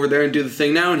to go over there and do the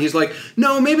thing now? And he's like,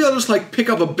 no, maybe I'll just, like, pick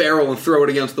up a barrel and throw it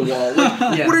against the wall. Like,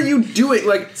 what are you doing?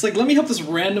 Like, it's like, let me help this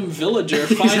random villager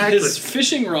find Exactly. his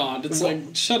fishing rod. It's like,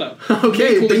 shut up.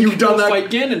 okay, then you've done that. Fight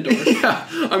Ganondorf.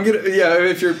 Yeah,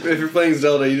 if you're playing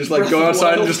Zelda, you just, like, go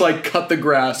outside and just, like, cut the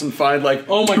grass and find, like,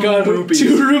 Oh my 2 god, rupees.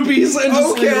 2 rupees, and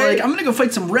just Okay. like, I'm gonna go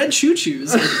fight some red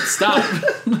choo-choos. Like, stop.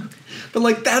 But,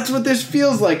 like, that's what this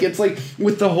feels like. It's like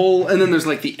with the whole, and then there's,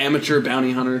 like, the amateur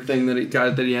bounty hunter thing that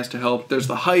he has to help. There's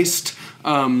the heist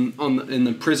in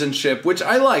the prison ship, which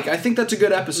I like. I think that's a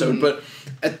good episode, but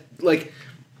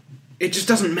it just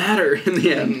doesn't matter in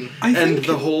the end. And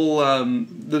the whole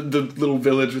the little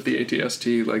village with the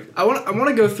ATST, like, I want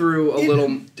to go through a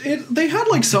little. They had,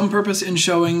 like, some purpose in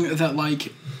showing that,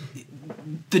 like,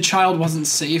 the child wasn't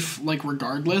safe, like,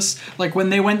 regardless. Like, when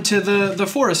they went to the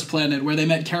forest planet where they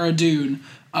met Cara Dune,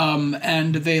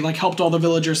 and they, like, helped all the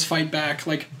villagers fight back,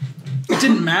 like, it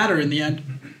didn't matter in the end.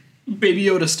 Baby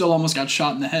Yoda still almost got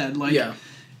shot in the head. Like,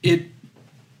 it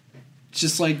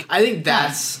just, like... I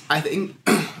think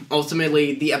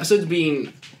ultimately, the episodes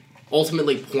being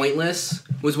ultimately pointless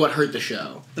was what hurt the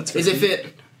show. That's is if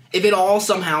it all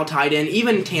somehow tied in,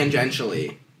 even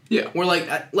tangentially. yeah. Where,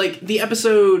 like the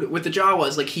episode with the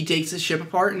Jawas, like, he takes his ship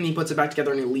apart and he puts it back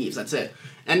together and he leaves. That's it.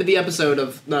 End of the episode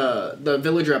of the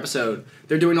villager episode.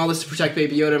 They're doing all this to protect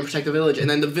Baby Yoda and protect the village, and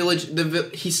then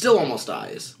he still almost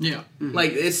dies. Yeah. Mm-hmm.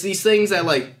 Like, it's these things that,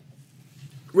 like,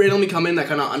 randomly come in that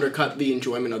kind of undercut the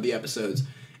enjoyment of the episodes.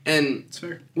 And That's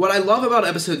fair. what I love about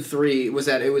episode 3 was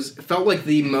that it felt like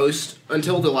the most,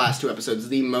 until the last 2 episodes,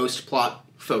 the most plot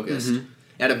focused. Mm-hmm.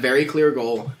 It had a very clear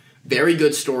goal. Very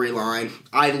good storyline.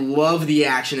 I love the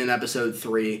action in episode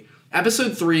 3.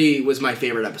 Episode 3 was my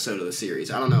favorite episode of the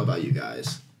series. I don't know about you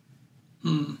guys.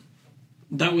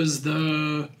 That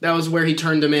was where he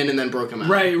turned him in and then broke him out.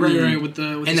 Right. With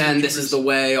and then this is the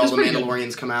way all the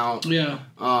Mandalorians come out. Yeah.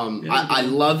 I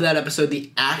love that episode.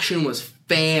 The action was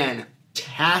fantastic.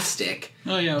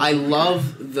 Oh yeah. I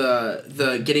love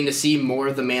the getting to see more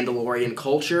of the Mandalorian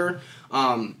culture.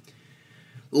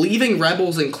 Leaving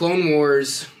Rebels and Clone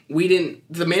Wars, the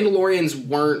Mandalorians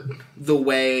weren't the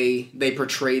way they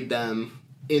portrayed them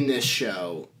in this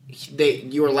show.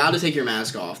 You were allowed to take your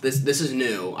mask off. This is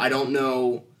new. I don't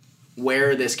know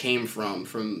where this came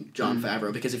from John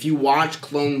Faverau, because if you watch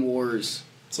Clone Wars,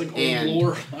 it's like old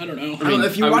lore. I don't know. I don't know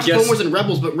if you watch Clone Wars and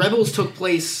Rebels, but Rebels took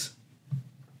place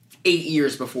 8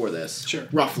 years before this, sure,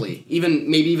 roughly,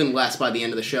 maybe even less by the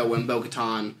end of the show when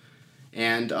Bo-Katan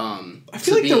and I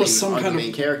feel like there was some kind of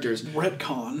main characters.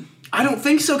 retcon. I don't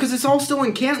think so, because it's all still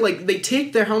in canon. Like, they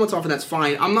take their helmets off and that's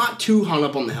fine. I'm not too hung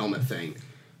up on the helmet thing.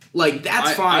 Like,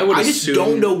 that's fine. I just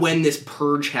don't know when this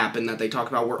purge happened that they talk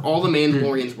about, where all the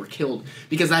Mandalorians were killed,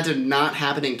 because that did not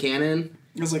happen in canon.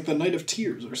 It was like the Night of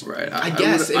Tears or something. Right. I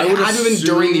guess. It had to have been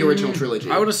during the original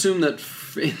trilogy. I would assume that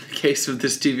in the case of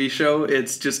this TV show,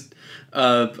 it's just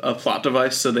a plot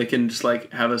device, so they can just,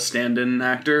 like, have a stand-in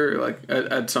actor, like,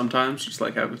 at some times, just,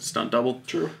 like, have a stunt double.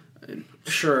 True.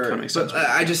 Sure. Kind of makes sense. But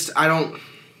I don't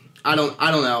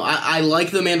know. I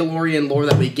like the Mandalorian lore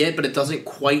that we get, but it doesn't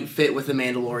quite fit with the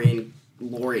Mandalorian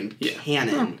lore in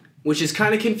canon, which is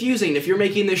kind of confusing. If you're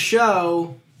making this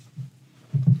show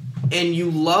and you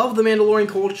love the Mandalorian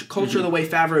culture the way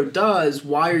Favreau does,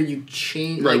 why are you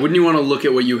changing? Right, wouldn't you want to look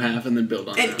at what you have and then build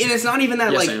on it? And it's not even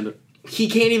that, he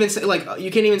can't even say, like, you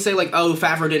can't even say, like, oh,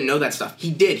 Favreau didn't know that stuff. He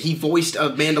did. He voiced a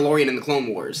Mandalorian in the Clone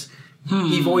Wars.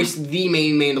 He voiced the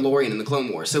main Mandalorian in the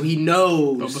Clone Wars, so he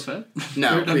knows. Boba Fett?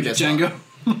 No, Pre Vizsla.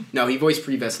 Django? No, he voiced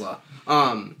Pre Vizsla.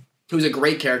 Who's a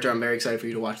great character. I'm very excited for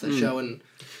you to watch that show and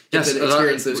get to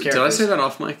experience those characters. Did I say that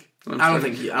off mic? I don't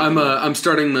think you. I'm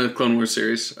starting the Clone Wars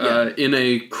series in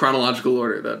a chronological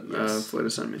order that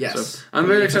Fleta sent me. Yes. So I'm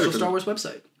very excited for Star Wars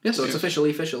website. Yes. So it's official.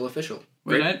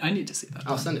 Wait, I need to see that.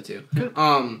 I'll send it to you. Good.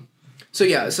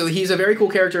 So he's a very cool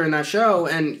character in that show,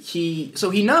 and he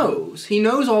knows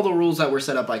all the rules that were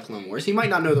set up by Clone Wars. He might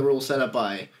not know the rules set up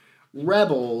by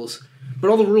Rebels, but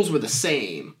all the rules were the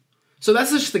same. So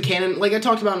that's just the canon, like I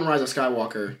talked about in Rise of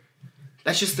Skywalker.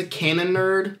 That's just the canon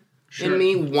nerd in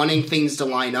me, wanting things to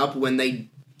line up when they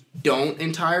don't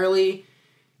entirely.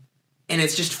 And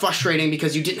it's just frustrating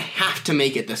because you didn't have to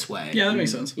make it this way. Yeah, that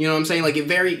makes sense. You know what I'm saying? Like, you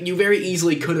very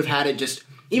easily could have had it just,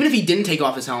 even if he didn't take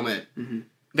off his helmet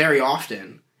very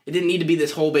often, it didn't need to be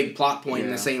this whole big plot point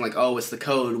and saying, like, oh, it's the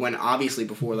code, when obviously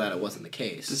before that it wasn't the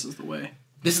case. This is the way.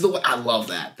 I love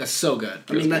that. That's so good.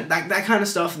 I mean, that kind of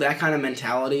stuff, that kind of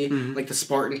mentality, like the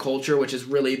Spartan culture, which is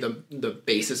really the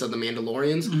basis of the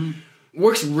Mandalorians,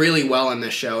 works really well in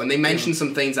this show. And they mention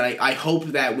some things that I hope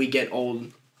that we get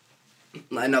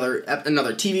another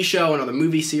TV show, another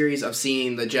movie series of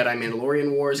seeing the Jedi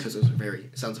Mandalorian Wars, because it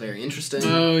sounds very interesting.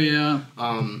 Oh, yeah.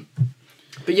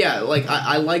 But yeah, like,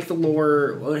 I like the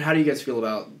lore. How do you guys feel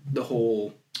about the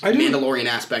whole Mandalorian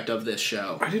aspect of this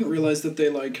show? I didn't realize that they,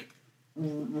 like,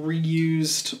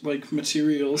 reused, like,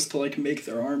 materials to, like, make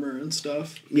their armor and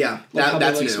stuff. Yeah, like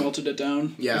that's they, like, new. smelted it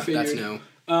down. Yeah, that's new.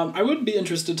 I would be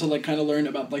interested to, like, kind of learn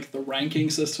about, like, the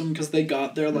ranking system, because they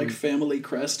got their, like, family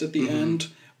crest at the end,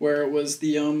 where it was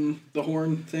the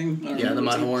horn thing. Yeah, the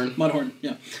Mudhorn. Mudhorn,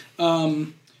 yeah.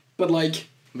 But, like...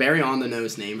 Very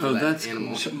on-the-nose name for that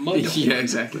animal. Mudhorn. Yeah,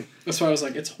 exactly. That's why I was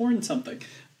like, it's horn something.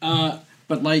 But,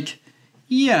 like,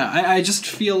 yeah, I just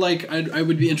feel like I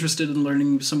would be interested in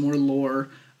learning some more lore.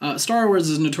 Star Wars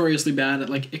is notoriously bad at,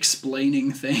 like,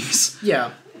 explaining things.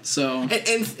 Yeah. So...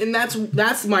 And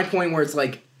that's my point, where it's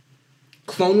like,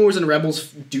 Clone Wars and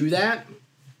Rebels do that.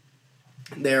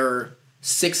 They're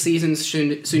 6 seasons,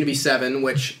 soon to be 7,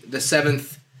 which the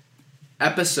 7th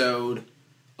episode...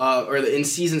 in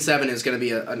season 7 is going to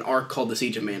be an arc called the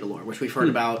Siege of Mandalore, which we've heard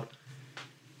about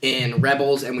in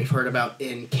Rebels and we've heard about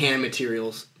in canon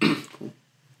materials,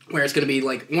 where it's going to be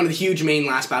like one of the huge main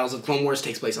last battles of Clone Wars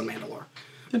takes place on Mandalore.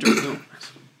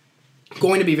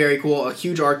 Going to be very cool. A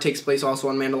huge arc takes place also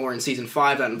on Mandalore in season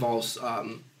 5 that involves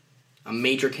a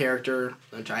major character,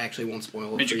 which I actually won't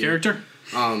spoil. Major character?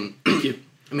 A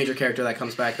major character that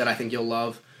comes back that I think you'll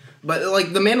love. But,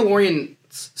 like, the Mandalorian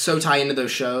so tie into those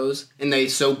shows, and they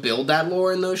so build that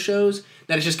lore in those shows,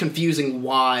 that it's just confusing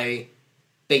why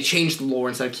they changed the lore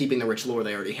instead of keeping the rich lore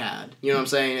they already had. You know what I'm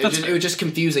saying? It was just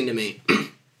confusing to me.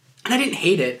 And I didn't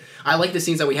hate it. I liked the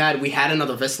scenes that we had. We had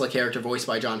another Vizsla character voiced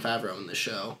by John Faverau in this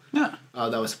show. Yeah.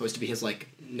 That was supposed to be his, like,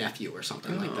 nephew or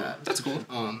something like that. That's cool.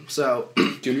 So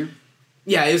Junior?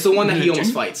 yeah, it's the one that he almost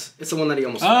Junior? fights. It's the one that he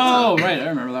almost Oh, fights. right, I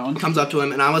remember that one. Comes up to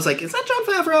him, and I was like, is that John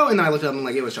Faverau? And I looked up and I'm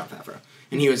like, it was John Faverau.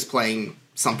 And he was playing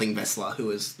something Visla,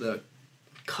 who is the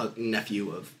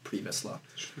nephew of pre-Visla.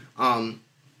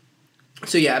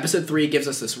 So yeah, episode 3 gives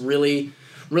us this really,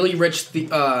 really rich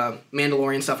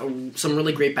Mandalorian stuff, some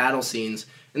really great battle scenes.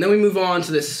 And then we move on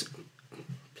to this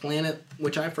planet,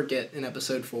 which I forget in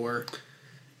episode 4.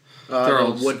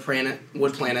 The Wood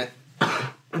Planet.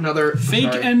 Another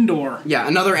Fake Endor. Yeah,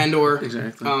 another Endor.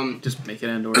 Exactly. Just make it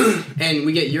Endor. And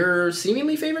we get your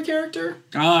seemingly favorite character.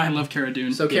 I love Cara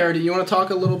Dune. So, Cara, do you want to talk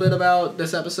a little bit about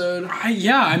this episode?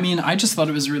 I just thought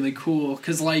it was really cool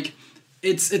because, like,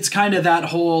 it's kind of that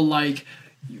whole, like,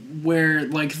 where,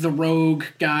 like, the rogue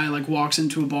guy, like, walks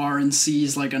into a bar and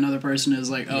sees, like, another person is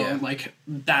like, like,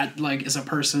 that, like, is a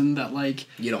person that, like...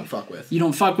 You don't fuck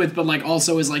with, but, like,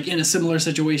 also is, like, in a similar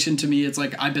situation to me. It's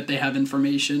like, I bet they have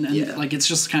information. And, like, it's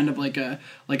just kind of like a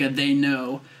they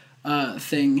know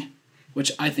thing,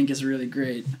 which I think is really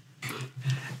great.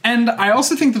 And I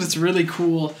also think that it's really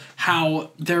cool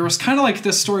how there was kind of like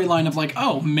this storyline of like,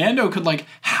 oh, Mando could like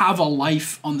have a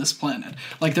life on this planet.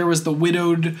 Like there was the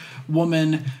widowed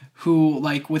woman who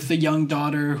like with the young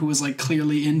daughter who was like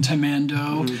clearly into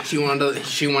Mando. She wanted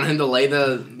him to lay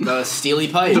the steely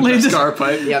pipe. The Beskar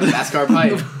pipe. Yeah, the Beskar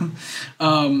pipe.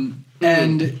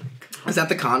 And is that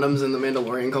the condoms in the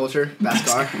Mandalorian culture?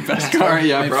 Beskar,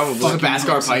 yeah, probably. The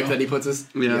Beskar pipe that he puts his...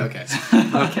 Yeah. Okay.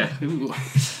 Okay.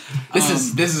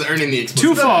 This is earning the explicit.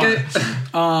 Too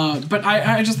far. But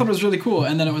I just thought it was really cool.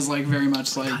 And then it was like very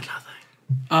much like,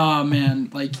 oh man,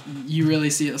 like you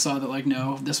really saw that like,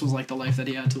 no, this was like the life that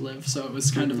he had to live. So it was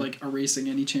kind of like erasing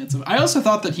any chance of... I also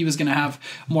thought that he was going to have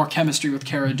more chemistry with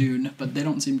Cara Dune, but they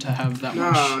don't seem to have that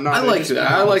much. No, I liked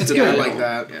that. I liked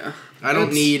that. Yeah. I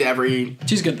don't need every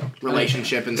She's good though.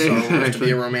 relationship in Star Wars to be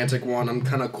a romantic one. I'm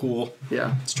kind of cool.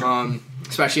 Yeah. It's true.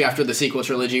 Especially after the sequel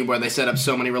trilogy where they set up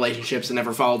so many relationships and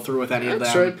never followed through with any of them.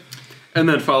 That's right. And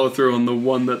then follow through on the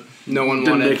one that no one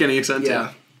didn't wanted. make any sense.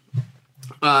 Yeah.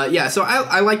 So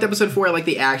I liked episode 4. I liked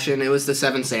the action. It was the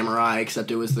 7 samurai, except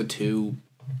it was the 2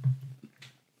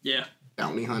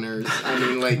 bounty hunters. I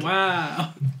mean, like...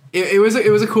 Wow. It was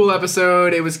a cool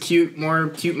episode. It was cute, more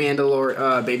cute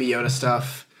Mandalore, Baby Yoda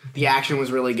stuff. The action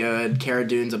was really good. Cara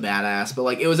Dune's a badass. But,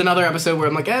 like, it was another episode where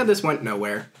I'm like, this went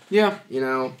nowhere. Yeah. You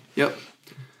know? Yep.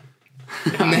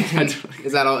 And then,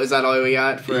 is that all we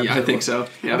got for episode I think so.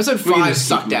 Yeah. Episode 5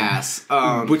 sucked ass.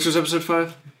 Which was episode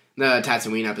 5? The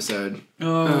Tatooine episode.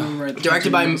 Oh, right.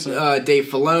 Directed by Dave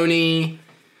Filoni,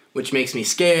 which makes me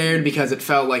scared because it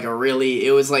felt like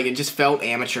it just felt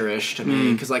amateurish to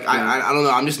me. Because, like, I don't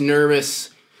know, I'm just nervous.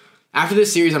 After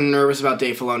this series, I'm nervous about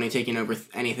Dave Filoni taking over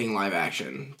anything live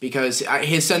action. Because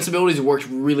his sensibilities worked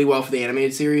really well for the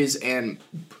animated series, and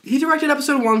he directed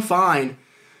episode 1 fine.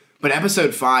 But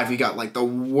episode 5, we got, like, the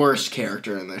worst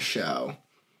character in this show.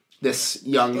 This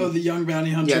young... Oh, the young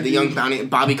bounty hunter. Yeah, the young bounty...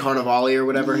 Bobby Carnivale or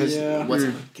whatever his... Yeah.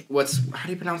 What's... How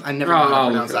do you pronounce... I never know how to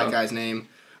pronounce that guy's name.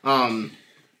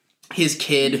 His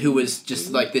kid, who was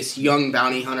just, like, this young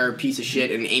bounty hunter piece of shit,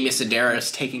 and Amy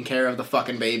Sedaris taking care of the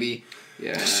fucking baby.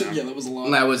 Yeah. Yeah, that was a lot.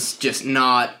 That was just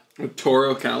not...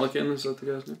 Toro Calican, is that the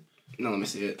guy's name? No, let me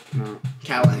see it. No.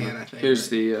 Callahan, I think. Here's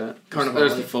the... Carnivale.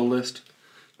 There's the full list.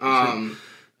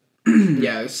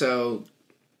 Yeah, so...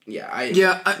 Yeah,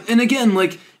 Yeah, and again,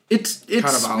 like... It's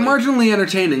Carnivale. marginally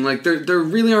entertaining. Like there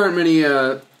really aren't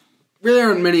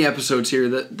many episodes here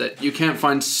that you can't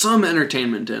find some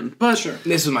entertainment in. But Sure.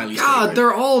 This is my least God, favorite.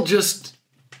 they're all just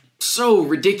so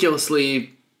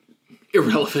ridiculously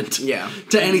irrelevant. Yeah.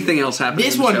 To anything else happening.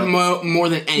 This in the one, show. more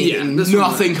than anything, this one-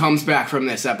 nothing comes back from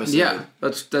this episode. Yeah,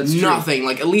 that's true. Nothing.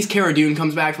 Like, at least Cara Dune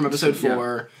comes back from episode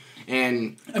 4,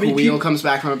 and Khalil comes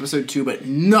back from episode 2, but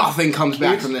nothing comes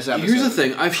back from this episode. Here's the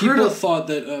thing. People thought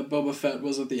that Boba Fett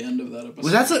was at the end of that episode.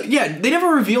 Was that they never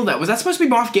revealed that. Was that supposed to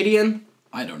be Moff Gideon?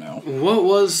 I don't know. What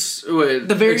was... Wait,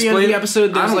 The very end of the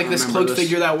episode, there's I like don't this remember cloaked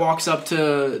figure that walks up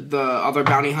to the other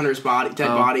bounty hunter's dead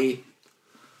body.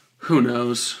 Who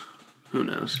knows? Who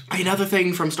knows? Another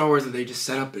thing from Star Wars that they just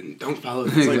set up and don't follow.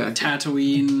 It's like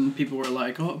Tatooine. People were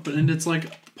like, and it's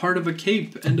like part of a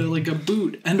cape and like a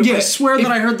boot. And I swear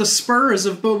that I heard the spurs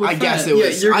of Boba Fett. I guess it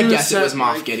was. you're I gonna guess it was set,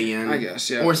 Moff like, Gideon. I guess,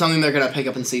 yeah. Or something they're gonna pick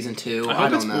up in season 2. I I hope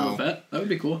don't it's know. Boba Fett. That would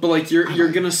be cool. But like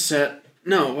you're gonna set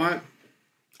what?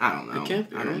 I don't know. It can't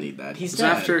be, I don't right? need that. He's It's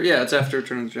dead. after it's after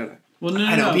Return of the Jedi. Well, no,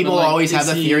 I know, no, people but, like, always have is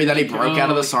the theory that he broke out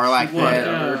of the Sarlacc pit.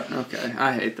 Yeah. Okay,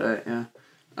 I hate that. Yeah.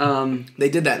 They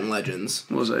did that in Legends.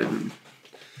 What was I?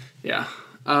 Yeah.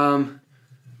 I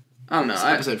don't know.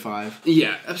 Episode 5.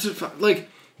 Yeah, episode 5. Like,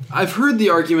 I've heard the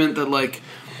argument that like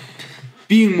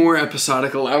being more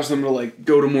episodic allows them to like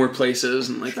go to more places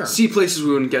and like see places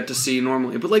we wouldn't get to see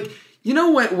normally. But like, you know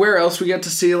what? Where else we get to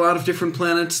see a lot of different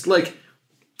planets? Like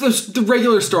the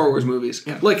regular Star Wars movies.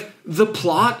 Yeah. Like the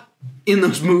plot in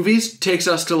those movies takes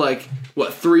us to like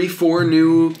what 3-4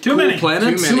 new Too cool many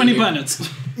planets. Too many planets.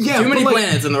 Yeah, too many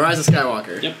planets in The Rise of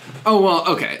Skywalker. Yep. Oh well,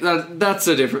 okay. That's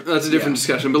a different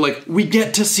discussion. But like, we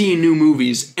get to see new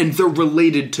movies, and they're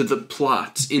related to the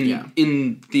plots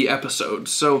in the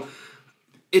episodes. So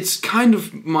it's kind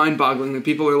of mind-boggling that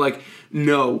people are like,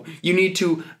 no, you need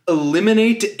to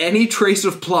eliminate any trace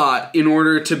of plot in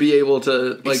order to be able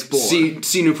to like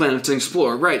see new planets and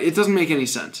explore. Right? It doesn't make any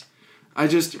sense.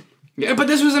 Yeah, but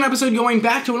this was an episode going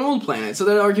back to an old planet, so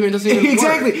that argument doesn't even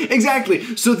work.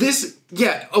 Exactly. So this,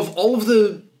 of all of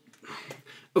the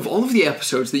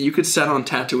episodes that you could set on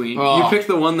Tatooine, you picked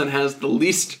the one that has the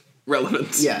least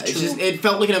relevance. Yeah, it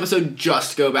felt like an episode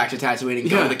just go back to Tatooine and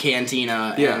go to the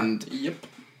cantina and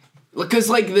because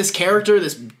like this character,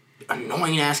 this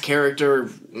annoying ass character,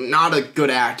 not a good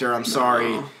actor. I'm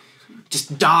sorry,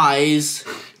 just dies,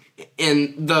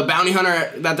 and the bounty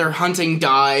hunter that they're hunting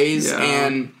dies,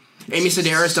 and Amy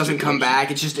Sedaris doesn't come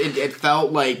back. It's just it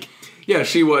felt like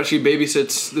she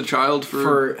babysits the child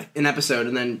for an episode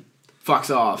and then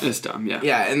fucks off. It's dumb, yeah.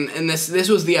 Yeah, and this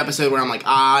was the episode where I'm like,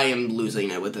 I am losing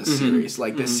it with this series.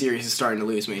 Like this series is starting to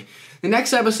lose me. The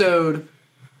next episode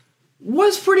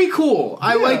was pretty cool.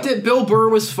 I liked it. Bill Burr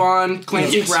was fun.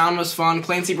 Clancy Brown was fun.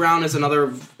 Clancy Brown is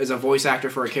a voice actor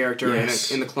for a character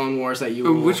in the Clone Wars that you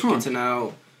will get to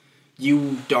know.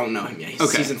 You don't know him yet. He's a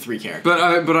season 3 character.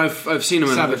 But I've seen him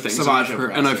in other things. And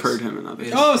I've heard him in other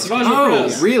things. Oh, Savage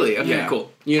Press. Oh, really? Okay,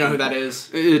 cool. You know who that is?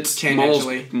 It's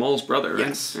Maul's brother, right?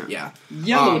 Yes. Yeah.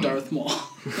 Yellow Darth Maul.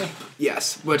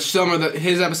 Yes, which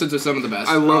his episodes are some of the best.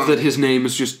 I love that his name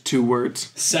is just 2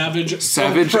 words. Savage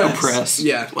Oppress.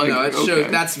 Yeah. Like, no, it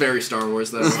shows that's very Star Wars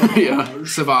though. Yeah.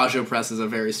 Savage Oppress is a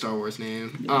very Star Wars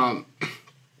name. Yeah.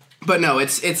 But no,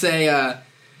 it's a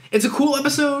cool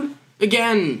episode.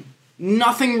 Again,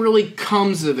 nothing really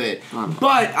comes of it.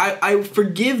 But I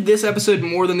forgive this episode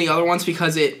more than the other ones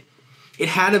because it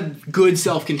had a good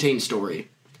self-contained story.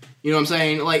 You know what I'm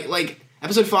saying? Like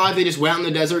episode 5, they just went out in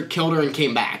the desert, killed her, and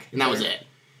came back, and that was it.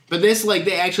 But this, like,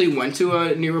 they actually went to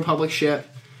a New Republic ship.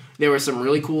 There was some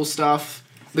really cool stuff.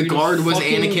 The guard was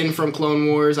Anakin from Clone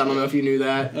Wars. I don't know if you knew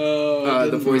that.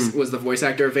 The voice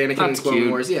actor of Anakin in Clone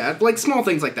Wars. Yeah, like small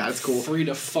things like that. It's cool. Free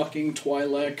to fucking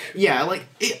Twi'lek. Yeah, like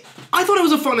I thought it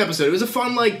was a fun episode. It was a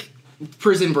fun like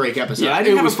prison break episode. Yeah,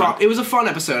 it was a fun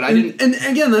episode. And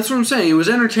again, that's what I'm saying. It was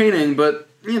entertaining, but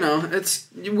you know,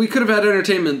 we could have had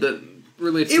entertainment that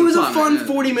relates. It to was the a fun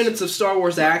 40 minutes of Star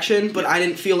Wars action, but I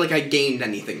didn't feel like I gained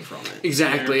anything from it.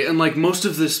 Exactly, and like most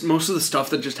of the stuff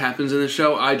that just happens in the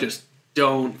show, I just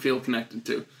don't feel connected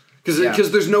to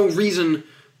because there's no reason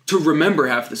to remember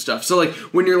half the stuff. So like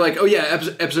when you're like, oh yeah,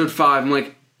 episode 5, I'm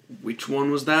like, which one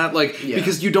was that? Like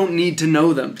because you don't need to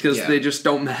know them because they just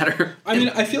don't matter. I mean,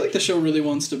 I feel like the show really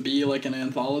wants to be like an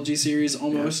anthology series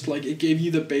almost. Like it gave you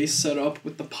the base set up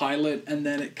with the pilot, and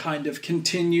then it kind of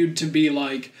continued to be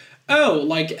like, oh,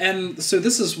 like, and so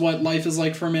this is what life is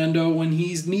like for Mando when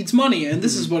he needs money, and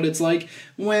this is what it's like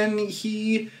when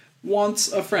he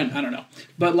wants a friend. I don't know,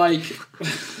 but like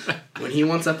when he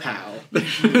wants a pal.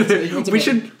 We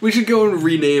should go and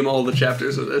rename all the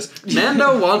chapters of this.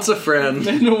 Mando wants a friend.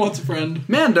 Mando wants a friend.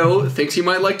 Mando thinks he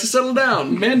might like to settle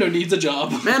down. Mando needs a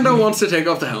job. Mando wants to take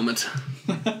off the helmet.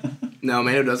 No,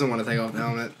 Mando doesn't want to take off the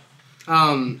helmet.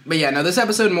 But yeah, no, this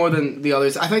episode more than the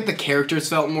others, I think the characters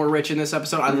felt more rich in this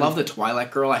episode. I love the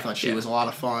Twi'lek girl. I thought she was a lot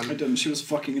of fun. I didn't. She was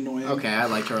fucking annoying. Okay, I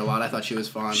liked her a lot. I thought she was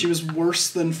fun. She was worse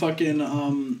than fucking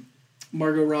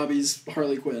Margot Robbie's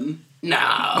Harley Quinn. No.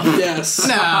 Yes.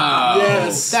 No.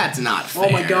 Yes. That's not fair. Oh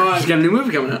my god. She's got a new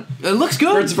movie coming out. It looks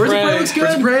good. Birds of Prey looks good.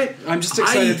 Birds of Prey. I'm just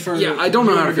excited for I don't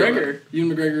know how to feel about McGregor.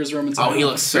 Ewan McGregor is Roman. Oh, he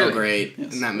looks so great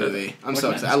in that movie. I'm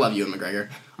so excited. I love Ewan McGregor.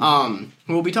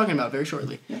 We'll be talking about it very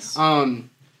shortly. Yes.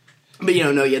 But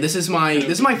this is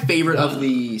my favorite of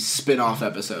the spin-off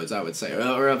episodes, I would say,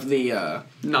 or of the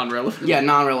non-relevant. Yeah,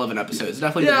 non-relevant episodes.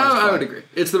 Definitely. Yeah, the most fun. I would agree.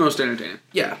 It's the most entertaining.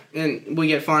 Yeah, and we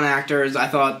get fun actors. I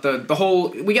thought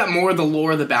we got more of the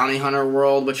lore of the bounty hunter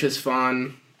world, which is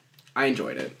fun. I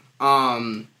enjoyed it.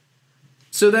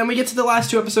 So then we get to the last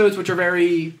 2 episodes, which are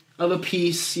very of a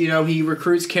piece. You know, he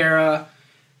recruits Kara.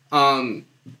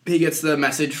 He gets the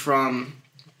message from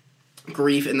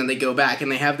Grief, and then they go back,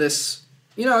 and they have this.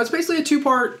 You know, it's basically a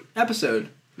 2-part episode,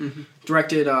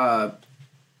 directed by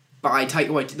Taika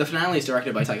Waititi. The finale is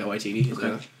directed by Taika Waititi. He's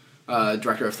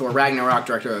director of Thor Ragnarok,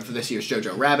 director of this year's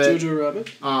Jojo Rabbit. Jojo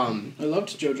Rabbit. I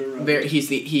loved Jojo Rabbit.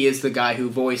 He is the guy who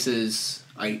voices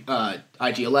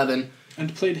IG-11.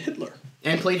 And played Hitler.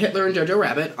 And played Hitler in Jojo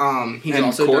Rabbit. He's And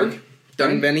also Korg.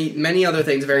 done many other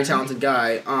things. Very talented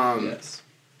guy. Yes.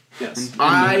 Yes.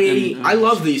 I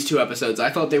love these 2 episodes. I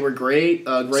thought they were great.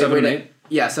 Great 7 way and to 8.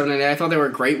 Yeah, 7 and 8. I thought they were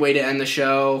a great way to end the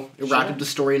show. It wrapped up the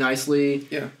story nicely.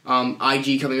 Yeah.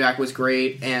 IG coming back was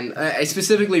great, and I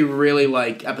specifically really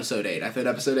like episode 8. I thought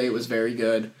episode 8 was very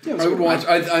good. Yeah, I would watch.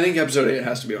 I think episode 8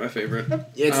 has to be my favorite.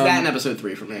 It's that and episode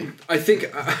 3 for me. I think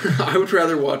I would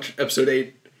rather watch episode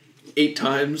 8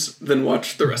 times than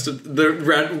watch the rest of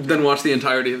than watch the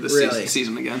entirety of this Really?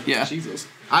 season again. Yeah. Jesus.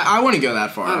 I want to go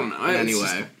that far. I don't know.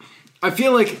 Anyway. I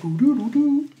feel like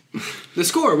The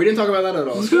score, we didn't talk about that at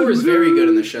all. The score is very good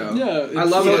in the show. Yeah, I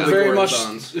love it. the Very Gordon much.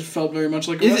 songs. It felt very much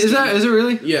like. A is it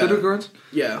really? Yeah. Pedro Gordon?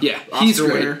 Yeah. Yeah, he's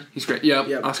Oscar great. winner. He's great. Yep.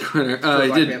 Yep. Oscar winner. For He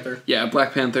Black did. Panther. Yeah,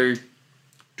 Black Panther. I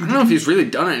don't know if he's really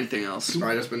done anything else. He's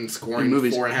probably just been scoring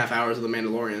movies. 4.5 hours of The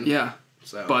Mandalorian. Yeah,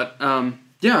 So. but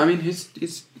yeah, I mean he's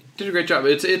did a great job.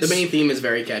 It's the main theme is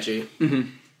very catchy.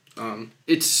 Mm-hmm.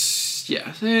 It's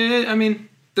yeah. I mean,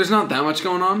 there's not that much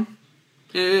going on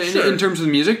in terms of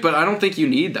music, but I don't think you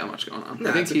need that much going on. No,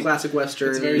 I think it's a classic Western.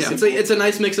 It's very It's a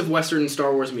nice mix of Western and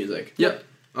Star Wars music. Yep.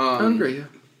 I agree. Yeah.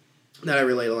 That I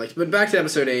really liked. But back to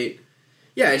episode 8.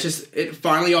 Yeah, it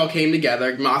finally all came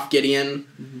together. Moff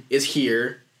Gideon is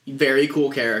here. Very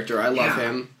cool character. I love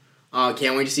him.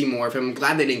 Can't wait to see more of him. I'm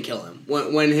glad they didn't kill him.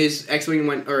 When his X-Wing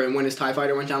when his TIE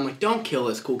Fighter went down, I'm like, don't kill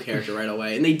this cool character right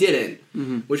away. And they didn't,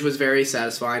 which was very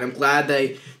satisfying. I'm glad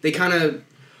they kind of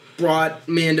brought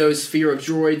Mando's fear of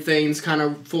droid things kind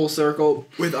of full circle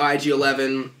with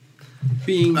IG-11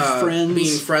 being friends,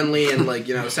 being friendly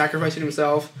and sacrificing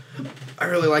himself. I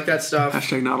really like that stuff.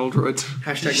 Hashtag not all droids.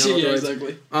 Hashtag not all yeah, droids.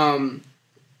 exactly.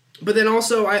 But then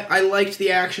also I liked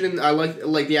the action. And I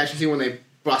like the action scene when they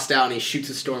bust out and he shoots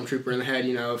a stormtrooper in the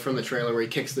head. From the trailer where he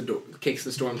kicks the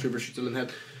stormtrooper, shoots him in the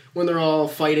head. When they're all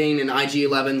fighting and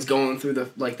IG-11's going through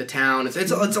the town,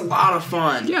 it's a lot of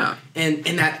fun. Yeah, and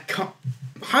that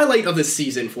highlight of this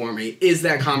season for me is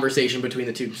that conversation between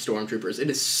the 2 stormtroopers. It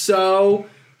is so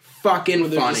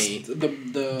fucking funny.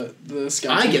 The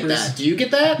scout I troopers. get that. Do you get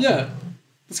that? Yeah.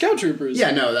 The scout troopers. Yeah,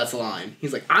 no, that's the line.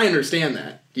 He's like, I understand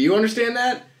that. Do you understand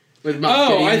that? With Moff Oh,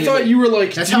 Gideon, I he's thought like, you were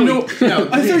like, that's do you how know? he- no.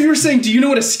 I thought you were saying, do you know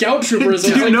what a scout trooper is? I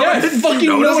was Do you like, know yeah, I what- fucking do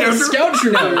you know know what a what a scout scout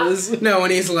trooper is. No,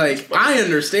 and he's like, I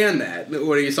understand that.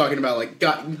 What are you talking about? Like,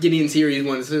 Gideon's here. He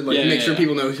wants to make sure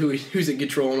people know who's in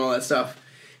control and all that stuff.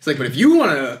 It's like, but if you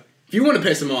want to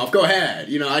piss him off, go ahead.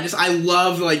 I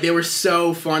loved they were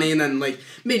so funny and then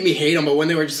made me hate them. But when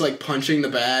they were just punching the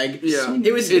bag, yeah,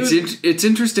 it's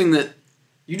interesting that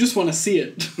You just want to see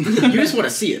it. you just want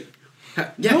to see it.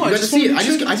 Yeah, No, you I got to just see it.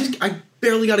 wanna I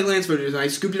barely got a glance for it, and I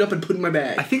scooped it up and put it in my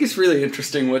bag. I think it's really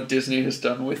interesting what Disney has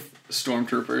done with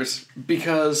stormtroopers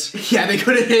because Yeah, they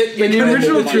could have hit in the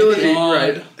original my trilogy, God.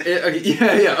 right?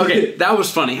 Okay, that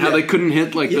was funny how they couldn't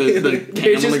hit the They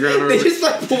can on the ground. Or they whatever.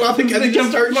 just pull out the gun and just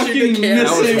start shooting the can.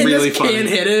 That was and really just funny. can't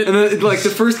hit it. And then,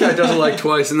 the first guy does it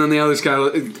twice, and then the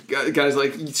other guy's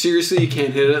like, seriously, you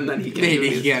can't hit it, and then he can't. do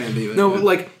it. He can't do it. No,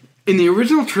 but in the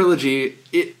original trilogy,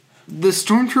 the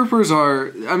stormtroopers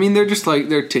are, I mean, they're just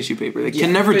they're tissue paper. They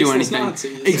can never do faceless anything.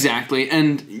 Nazis. Exactly.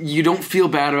 And you don't feel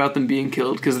bad about them being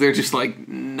killed because they're just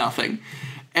nothing.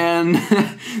 And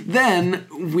then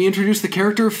we introduce the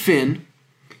character of Finn,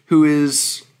 who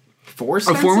is Force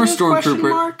a former sensitive?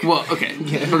 stormtrooper. Well, okay,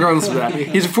 regardless of that.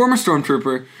 He's a former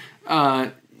stormtrooper.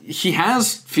 He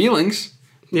has feelings.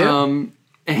 Yeah.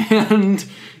 And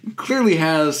clearly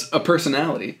has a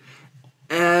personality.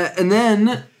 And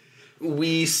then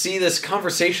we see this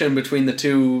conversation between the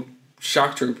 2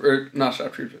 shock troopers, or not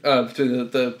shock troopers, between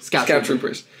the scout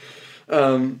troopers.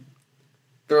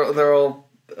 They're all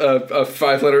a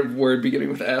 5-letter word beginning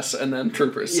with S and then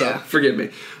troopers. So forgive me.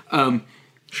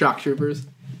 Shock troopers.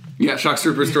 Yeah, shock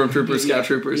troopers, stormtroopers, scout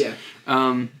troopers. Yeah.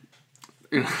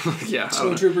 Yeah.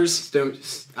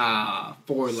 Snowtroopers.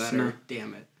 4-letter.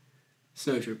 Damn it.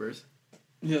 Snowtroopers.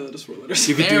 Yeah, that is 4 letters.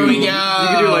 You could There do, we go.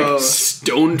 You could do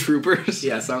stone troopers.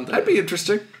 Yeah, something. That'd be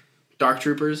interesting. Dark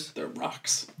troopers. They're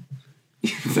rocks.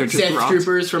 They're just Sith rocks.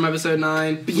 troopers from episode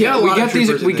 9. Yeah, we get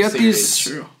these. We get Clone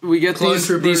these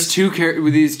troopers.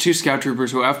 these 2 scout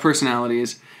troopers who have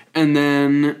personalities, and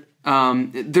then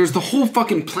there's the whole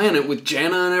fucking planet with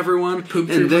Janna and everyone. Poop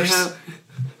and they troopers. have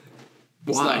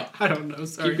why? I don't know.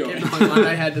 Sorry, Keep going.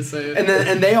 I had to say it.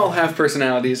 And they all have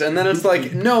personalities, and then it's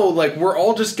no, we're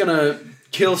all just gonna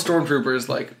kill stormtroopers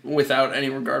without any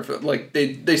regard for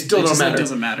they still don't matter. It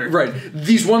doesn't matter. Right.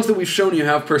 These ones that we've shown you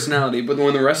have personality, but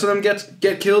when the rest of them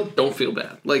get killed, don't feel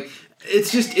bad.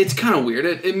 it's kind of weird.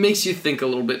 It makes you think a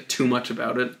little bit too much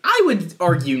about it. I would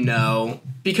argue no.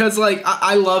 Because, like,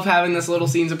 I love having this little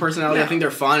scenes of personality. Yeah. I think they're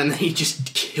fun, and then he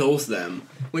just kills them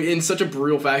in such a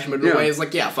brutal fashion. But in a way, it's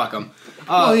like, yeah, fuck them.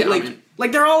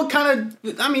 Like, they're all kind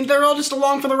of... I mean, they're all just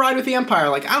along for the ride with the Empire.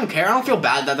 Like, I don't care. I don't feel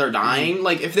bad that they're dying.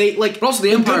 Like, if they... like, But also,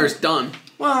 the Empire's done.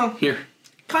 Well... Here.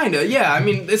 Kind of, yeah. I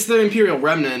mean, it's the Imperial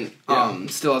Remnant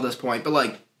still at this point. But,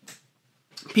 like,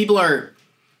 people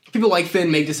like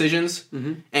Finn make decisions,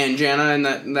 and Janna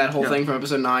and that whole thing from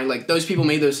Episode 9, like, those people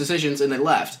made those decisions and they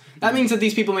left. That means that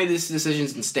these people made these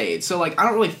decisions and stayed. So, like, I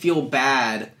don't really feel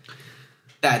bad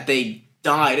that they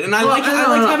died. And I like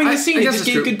having the scene. It just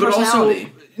gave good personality.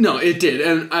 Also, no, it did,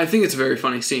 and I think it's a very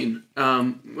funny scene.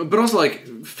 But also,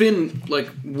 like, Finn, like,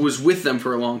 was with them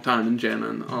for a long time, and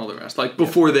Janna and all the rest, like,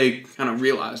 before they kind of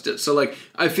realized it. So, like,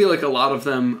 I feel like a lot of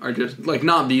them are just, like,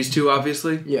 not these two,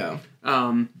 obviously. Yeah.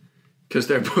 Because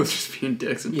they're both just being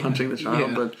dicks and punching the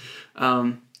child, but...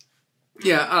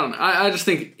 yeah, I don't know. I just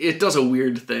think it does a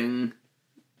weird thing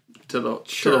to the whole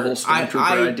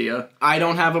Stormtrooper idea. I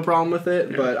don't have a problem with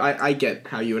it, but I get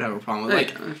how you would have a problem with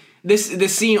it. Like,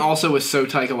 this scene also was so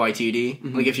Taika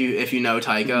Waititi. Like, if you know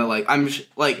Taika,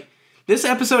 like, this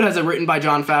episode has it written by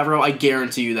John Faverau. I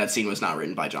guarantee you that scene was not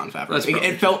written by John Faverau.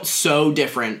 It felt so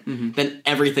different than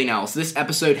everything else. This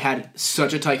episode had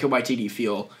such a Taika Waititi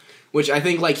feel, which I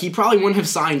think, like, he probably wouldn't have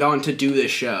signed on to do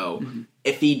this show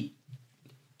if he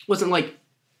wasn't like,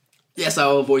 yes, I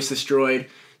will voice this droid.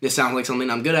 This sounds like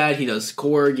something I'm good at. He does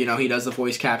Korg, he does the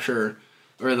voice capture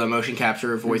or the motion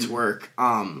capture voice work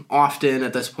often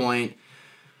at this point.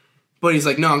 But he's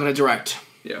like, no, I'm going to direct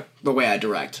the way I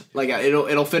direct. Like,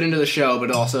 it'll fit into the show, but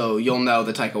also you'll know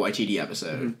the Taika Waititi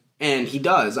episode. And he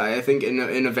does, I think,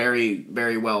 in a very,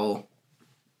 very well...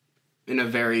 in a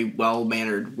very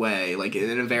well-mannered way, like,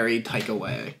 in a very Taika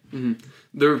way.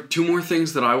 There are two more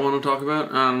things that I want to talk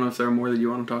about. I don't know if there are more that you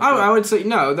want to talk about. I would say,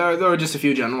 no, there are just a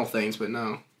few general things, but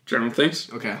no. General things?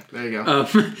 Okay, there you go.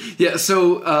 Yeah,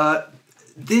 so,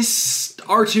 this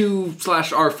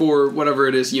R2/R4, whatever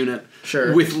it is, unit,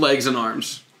 with legs and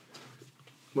arms.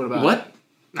 What about what?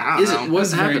 It? I don't know.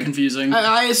 What's very confusing.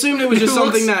 I assumed it was just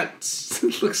something that...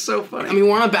 It looks so funny. I mean,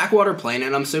 we're on a backwater planet,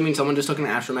 and I'm assuming someone just took an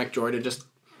astromech droid and just...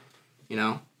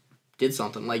 did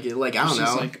something like I don't know,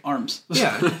 just like arms.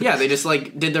 yeah, they just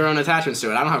like did their own attachments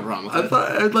to it. I don't have a problem with it. I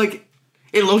thought like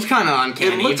it looked kind of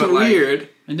uncanny. It looked but weird.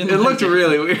 It looked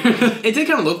really weird. It did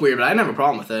kind of look weird, but I didn't have a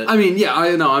problem with it. I mean, yeah,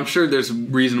 I know. I'm sure there's a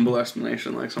reasonable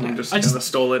explanation. Like someone just kind of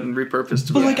stole it and repurposed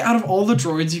it. But like, out of all the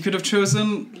droids you could have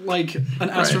chosen, like an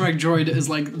astromech droid is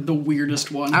like the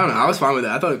weirdest one. I don't know. I was fine with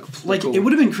it. I thought it like cool. It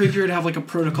would have been creepier to have like a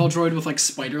protocol droid with like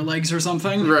spider legs or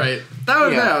something. Right. That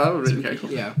would have been okay.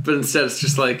 Cool. Yeah. But instead, it's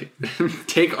just like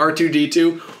take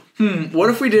R2D2. What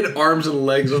if we did arms and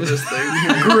legs on this thing?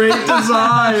 Great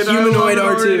design. Humanoid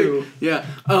R2. Yeah.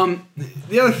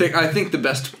 The other thing, I think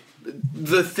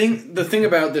the thing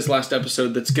about this last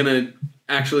episode that's gonna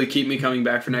actually keep me coming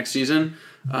back for next season,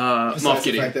 Moff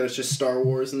Gideon. The fact that it's just Star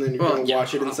Wars and then you're gonna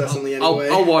watch it incessantly anyway.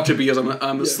 I'll watch it because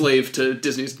I'm a slave to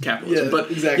Disney's capitalism. Yeah, but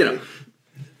exactly.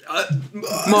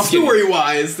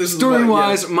 Story-wise,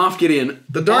 Moff Gideon,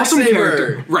 the dark awesome saber.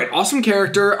 character, right? Awesome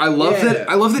character. I love that.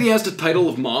 I love that he has the title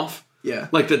of Moff. Yeah,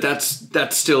 like that's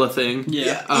still a thing.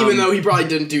 Yeah, even though he probably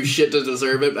didn't do shit to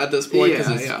deserve it at this point because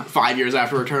it's 5 years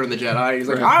after Return of the Jedi. He's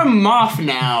like, I'm Moff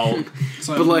now.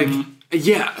 But like,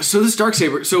 so this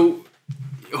darksaber. So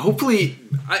hopefully,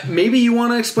 maybe you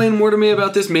want to explain more to me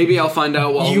about this. Maybe I'll find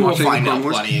out while you I'm will watching find Clone out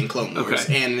Wars. plenty in Clone Wars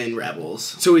and in Rebels.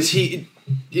 So is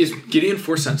Gideon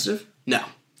Force sensitive? No.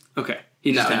 Okay.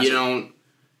 You don't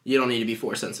need to be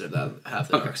Force sensitive to have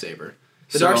the darksaber.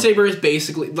 The darksaber is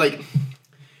basically like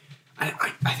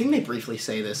I think they briefly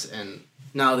say this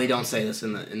no, they don't say this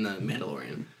in the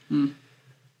Mandalorian.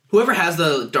 Whoever has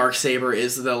the darksaber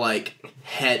is the like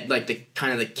head, like the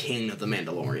kind of the king of the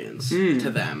Mandalorians to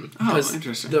them. Oh,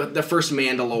 interesting. The first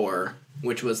Mandalore,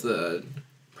 which was the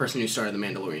person who started the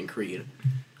Mandalorian Creed,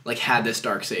 like had this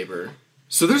darksaber.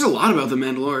 So there's a lot about the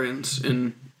Mandalorians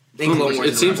in Clone Wars.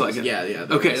 It seems like it. Yeah.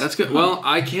 Okay, that's good. Well,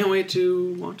 I can't wait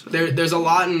to watch that. There's a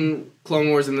lot in Clone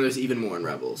Wars, and there's even more in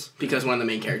Rebels because one of the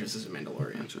main characters is a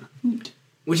Mandalorian. Gotcha.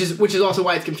 Which is also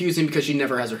why it's confusing because she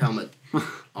never has her helmet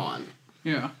on.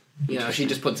 Yeah. She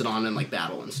just puts it on in like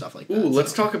battle and stuff like that. Ooh,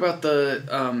 let's talk about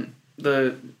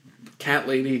the cat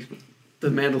lady, the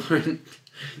Mandalorian.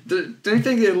 Don't you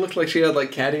think it looked like she had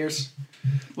like cat ears?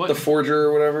 What? The Forger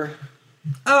or whatever.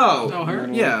 Oh, her?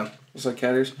 Yeah. It's like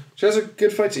cat ears. She has a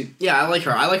good fight scene. Yeah, I like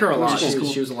her. I like her a lot. She's cool.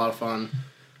 She was a lot of fun.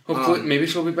 Hopefully, maybe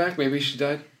she'll be back. Maybe she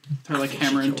died. Her like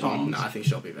hammer and tongs. No, I think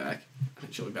she'll be back.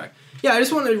 she'll be back. Yeah, I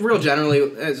just wanted real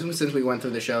generally, since we went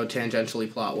through the show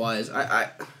tangentially plot wise,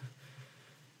 I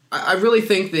really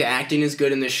think the acting is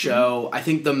good in this show. I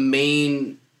think the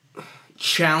main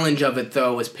challenge of it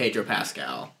though is Pedro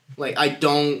Pascal. Like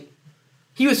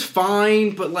he was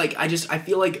fine, but like I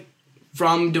feel like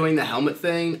from doing the helmet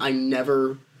thing, I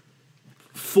never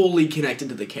fully connected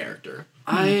to the character.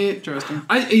 Interesting.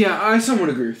 I somewhat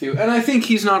agree with you, and I think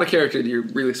he's not a character that you're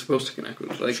really supposed to connect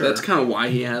with. Like that's kind of why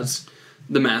he has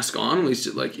the mask on. At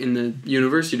least like in the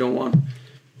universe, you don't want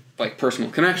like personal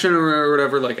connection or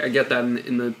whatever. Like I get that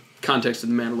in the context of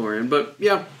the Mandalorian, but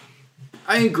yeah,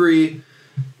 I agree.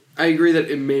 I agree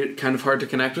that it made it kind of hard to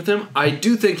connect with him. I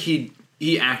do think he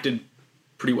acted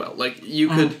pretty well. Like you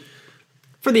could.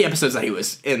 For the episodes that he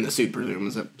was in the suit,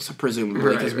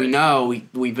 presumably, because we know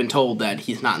we've been told that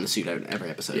he's not in the suit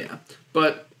every episode. Yeah,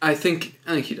 but I think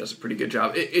he does a pretty good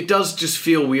job. It does just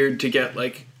feel weird to get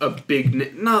like a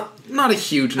big, not a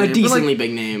huge name, a decently like,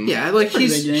 big name. Yeah, like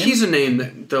he's a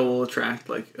name that will attract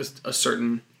like a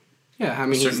certain. Yeah, I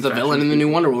mean he's the villain in the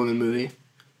new Wonder Woman movie.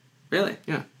 Really?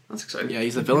 Yeah, that's exciting. Yeah,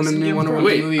 he's the villain in the new Wonder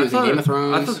Woman movie. He was in Game of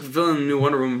Thrones. I thought the villain in the new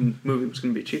Wonder Woman movie was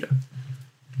going to be Cheetah.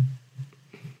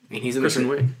 And he's in Kristen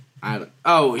Wiig.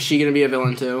 Is she going to be a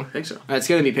villain too? I think so. It's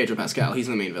going to be Pedro Pascal. He's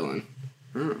the main villain.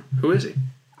 Oh, who is he?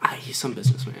 He's some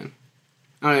businessman.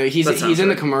 I don't know. He's in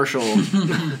the commercial.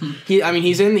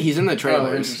 He's in the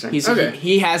trailers.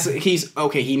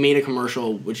 He made a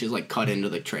commercial which is like cut into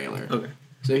the trailer. Okay.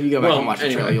 So if you go back and watch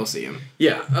the trailer, you'll see him.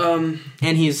 Yeah.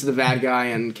 And he's the bad guy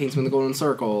in Kingsman: The Golden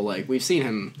Circle. Like we've seen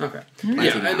him. Okay.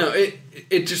 Yeah, I know.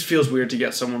 It just feels weird to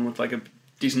get someone with like a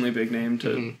decently big name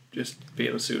to just be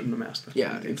in a suit and a mask.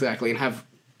 Yeah, exactly, and have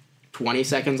 20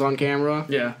 seconds on camera.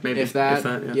 Yeah, maybe if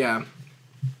that. Yeah.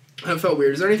 That felt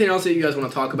weird. Is there anything else that you guys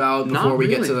want to talk about before we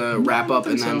get to the wrap up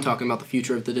and then talking about the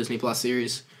future of the Disney Plus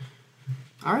series?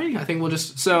 All right, I think we'll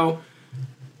just in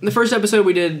the first episode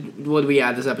we did, what did we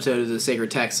add this episode as a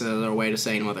sacred text, another way to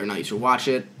saying whether or not you should watch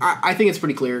it. I think it's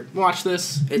pretty clear. Watch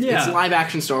this. It's live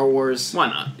action Star Wars. Why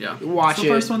not? Yeah. Watch it. The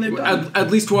first one they've done.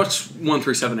 At least watch 1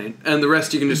 through 7, 8. And the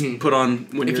rest you can just put on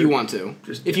when if you want to.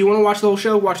 If you want to watch the whole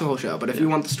show, watch the whole show. But if you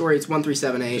want the story, it's 1 through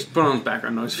 7, 8. Just put on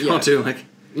background noise if you want to. Like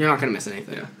you're not going to miss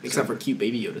anything. Except for cute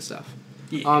Baby Yoda stuff.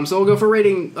 Yeah. So we'll go for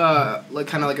rating, kind of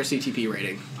like our CTP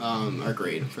rating, our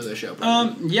grade for the show.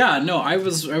 I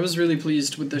was really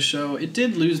pleased with this show. It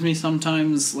did lose me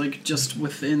sometimes, like just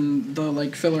within the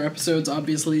like filler episodes,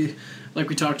 obviously, like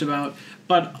we talked about.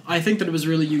 But I think that it was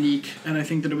really unique, and I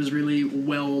think that it was really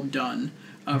well done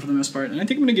for the most part. And I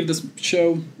think I'm going to give this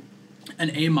show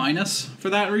an A- for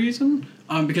that reason,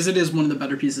 because it is one of the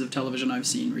better pieces of television I've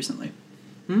seen recently.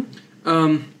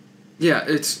 Yeah,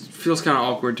 it feels kind of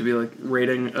awkward to be like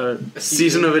rating a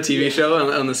season of a TV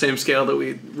show on the same scale that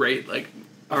we rate like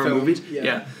our movies.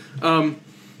 Yeah.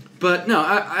 But no,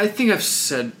 I think I've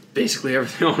said basically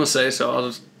everything I want to say,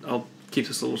 so I'll keep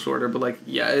this a little shorter. But like,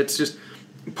 yeah, it's just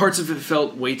parts of it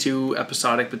felt way too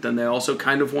episodic, but then they also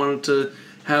kind of wanted to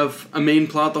have a main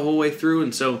plot the whole way through,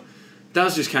 and so that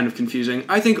was just kind of confusing.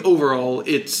 I think overall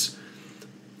it's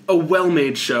a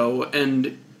well-made show,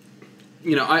 and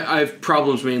you know, I have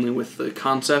problems mainly with the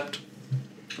concept,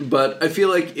 but I feel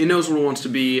like it knows what it wants to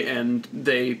be, and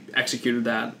they executed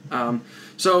that.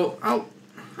 So I'll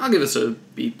give this a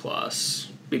B+.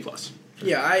 B+.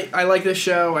 Yeah, I like this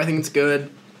show. I think it's good.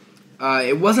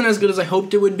 It wasn't as good as I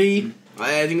hoped it would be.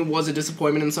 I think it was a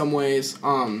disappointment in some ways.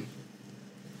 Yeah,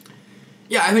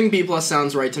 I think B+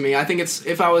 sounds right to me. I think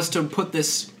if I was to put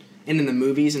this in the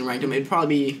movies and rank them, it'd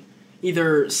probably be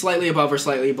either slightly above or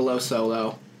slightly below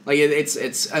Solo. Like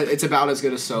it's about as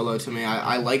good as Solo to me.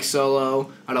 I like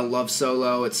Solo. I don't love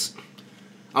Solo.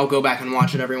 I'll go back and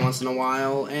watch it every once in a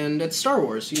while, and it's Star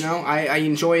Wars. You know, I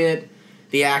enjoy it.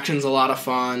 The action's a lot of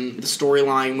fun. The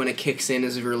storyline when it kicks in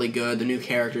is really good. The new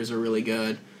characters are really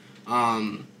good.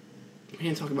 We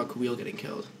didn't talk about Kuiil getting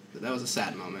killed. That was a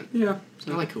sad moment. Yeah,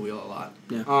 I like Kuiil a lot.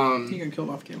 Yeah, he got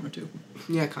killed off camera too.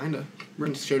 Yeah, kind of.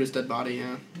 Just showed his dead body.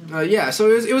 Yeah.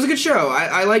 So it was a good show.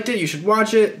 I liked it. You should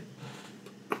watch it.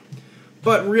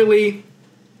 But really,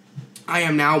 I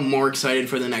am now more excited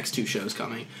for the next 2 shows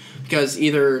coming. Because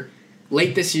either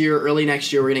late this year, early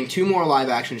next year, we're getting 2 more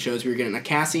live-action shows. We're getting a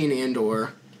Cassian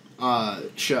Andor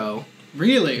show.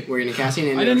 Really? We're getting a Cassian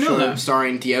Andor I didn't know show that.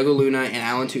 starring Diego Luna and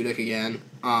Alan Tudyk again,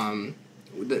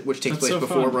 which takes place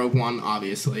before fun. Rogue One,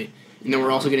 obviously. And then we're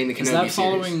also getting the Kenobi Is that series.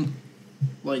 following,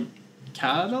 like,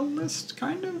 Catalyst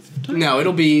kind of time? No,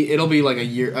 it'll be like a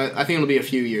year. I think it'll be a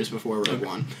few years before Rogue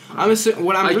One.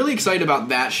 What I'm really excited about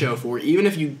that show for, even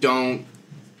if you don't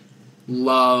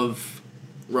love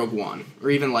Rogue One, or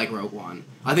even like Rogue One.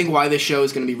 I think why this show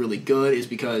is going to be really good is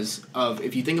because of,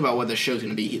 if you think about what this show is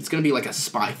going to be, it's going to be like a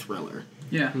spy thriller.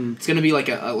 Yeah. It's going to be like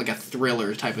a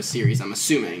thriller type of series, I'm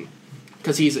assuming.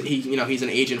 Because he's an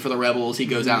agent for the rebels, he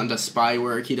goes out and does spy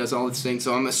work, he does all these things,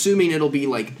 so I'm assuming it'll be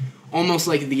like, almost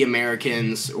like The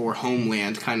Americans or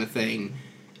Homeland kind of thing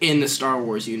in the Star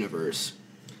Wars universe.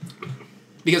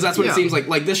 Because that's what it seems like.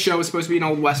 Like, this show is supposed to be an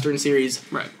old Western series.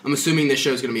 Right. I'm assuming this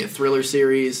show is going to be a thriller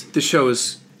series. This show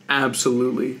is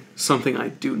absolutely something I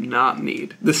do not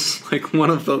need. This is like one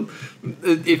of the...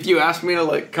 If you ask me to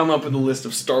like come up with a list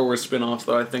of Star Wars spin-offs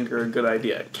that I think are a good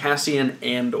idea, Cassian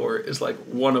Andor is like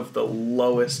one of the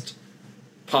lowest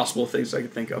possible things I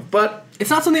could think of. But it's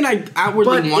not something I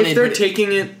outwardly wanted. If they're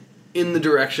taking it in the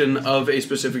direction of a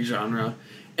specific genre,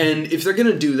 and if they're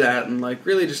gonna do that and like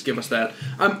really just give us that,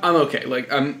 I'm okay.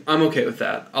 Like I'm okay with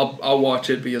that. I'll watch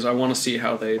it because I want to see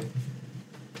how they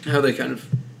kind of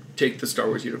take the Star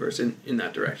Wars universe in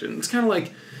that direction. It's kind of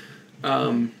like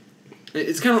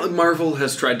Marvel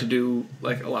has tried to do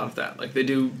like a lot of that. Like they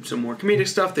do some more comedic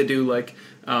stuff. They do like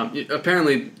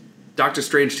apparently Doctor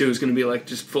Strange 2 is going to be like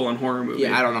just full on horror movie.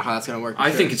 Yeah, I don't know how that's going to work.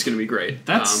 I think it's going to be great.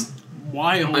 That's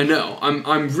wild. I know.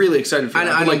 I'm really excited for that.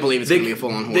 I don't believe it's going to be a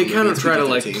full on horror They movie. kind of It's try to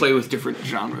like PG-13. play with different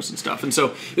genres and stuff. And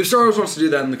so if Star Wars wants to do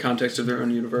that in the context of their own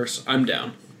universe, I'm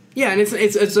down. Yeah, and it's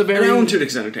a very... And Alan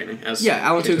Tudyk's entertaining.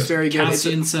 Alan Tudyk's very good.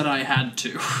 Cassian said I had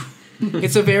to.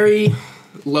 It's a very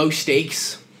low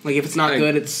stakes. Like, if it's not I-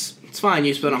 good, it's fine.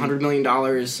 You spend $100 million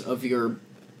of your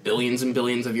billions and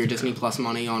billions of your Disney Plus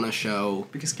money on a show.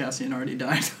 Because Cassian already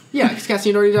died. Yeah, because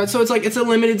Cassian already died. So it's like, it's a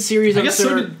limited series. I guess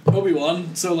so did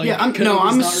Obi-Wan. So like,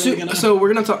 Yeah, so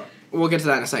we're gonna talk... We'll get to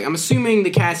that in a second. I'm assuming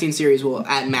the Cassian series will,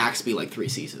 at max, be like 3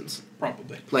 seasons.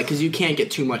 Probably. Like, because you can't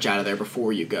get too much out of there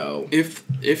before you go. If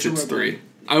it's 3.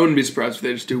 I wouldn't be surprised if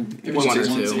they just do One or two.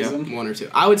 season. Yeah. 1 or 2.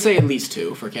 I would say at least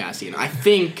 2 for Cassian. I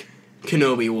think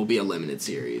Kenobi will be a limited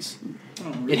series.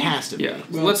 Oh, really? It has to be. Yeah.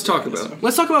 Well, Let's talk about it.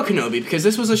 Let's talk about Kenobi, because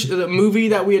this was a movie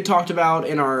that we had talked about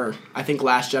in our, I think,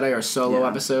 Last Jedi, our solo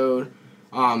episode,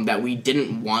 that we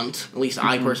didn't want. At least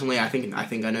I personally, I think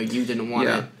I know you didn't want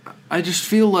it. I just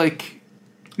feel like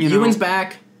Ewan's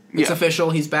back. It's Yeah.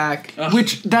 official. He's back.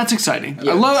 Which that's exciting.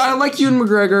 Yeah. I like Ewan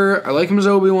McGregor. I like him as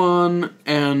Obi-Wan,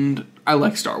 and I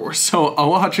like Star Wars, so I'll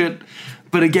watch it.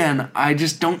 But again, I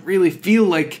just don't really feel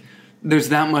like there's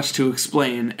that much to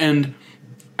explain. And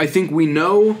I think we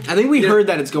know. I think we heard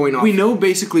that it's going off. We know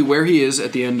basically where he is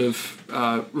at the end of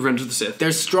Revenge of the Sith.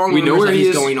 There's strong We know rumors where that he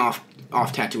he's is. going off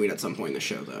Tatooine at some point in the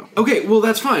show, though. Okay, well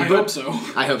that's fine. I but hope so.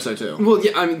 I hope so too. Well,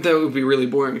 yeah, I mean that would be really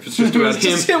boring if it's just about It's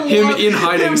just him in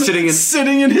hiding,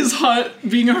 sitting in. his hut,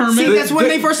 being a hermit. See, that's when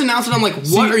they first announced it. I'm like,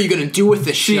 what are you going to do with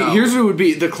this See, show? here's what it would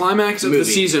be. The climax of the Movie.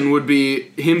 season would be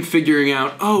him figuring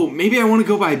out, oh, maybe I want to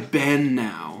go by Ben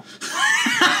now.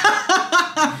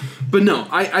 But no,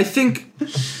 I think,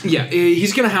 yeah,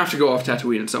 he's going to have to go off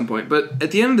Tatooine at some point. But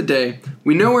at the end of the day,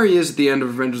 we know where he is at the end of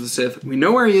Revenge of the Sith. We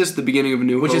know where he is at the beginning of A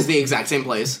New Hope. Which is the exact same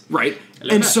place. Right.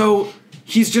 And so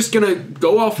he's just going to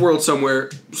go off-world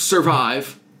somewhere,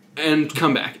 survive, and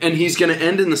come back. And he's going to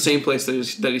end in the same place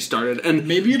that he started. And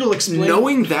Maybe it'll explain.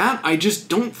 knowing that, I just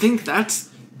don't think that's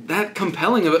that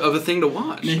compelling of a thing to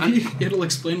watch. Maybe it'll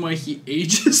explain why he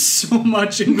ages so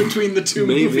much in between the two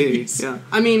movies. Yeah.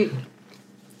 I mean,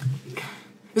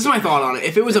 this is my thought on it.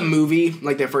 If it was a movie,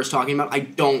 like they're first talking about, I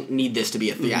don't need this to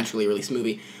be a theatrically released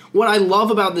movie. What I love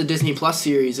about the Disney Plus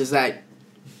series is that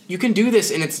you can do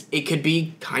this and it could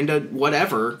be kind of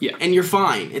whatever, and you're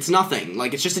fine. It's nothing.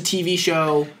 Like, it's just a TV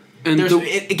show. And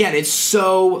again, it's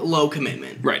so low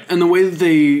commitment. Right. And the way that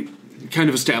they kind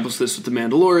of establish this with The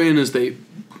Mandalorian is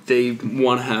they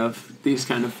want to have these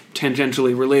kind of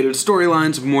tangentially related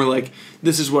storylines of more like,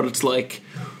 this is what it's like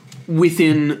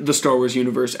within the Star Wars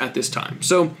universe at this time.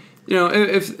 So, you know,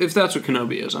 if that's what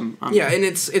Kenobi is, I'm yeah, and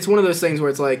it's one of those things where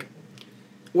it's like,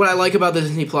 what I like about the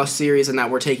Disney Plus series and that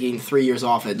we're taking 3 years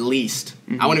off at least.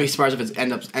 I wouldn't be surprised if it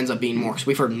ends up being more, because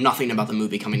we've heard nothing about the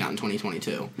movie coming out in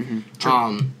 2022.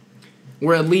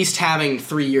 We're at least having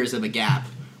 3 years of a gap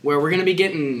where we're going to be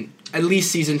getting at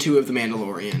least season 2 of The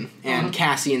Mandalorian and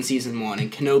Cassian season 1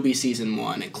 and Kenobi season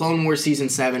 1 and Clone Wars season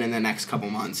 7 in the next couple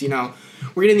months. You know,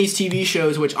 we're getting these TV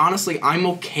shows, which honestly I'm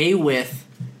okay with.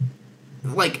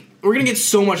 Like, we're going to get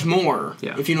so much more,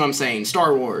 if you know what I'm saying,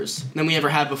 Star Wars, than we ever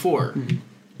had before.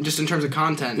 Just in terms of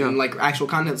content and, like, actual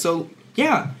content. So,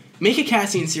 yeah, make a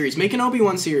Cassian series. Make an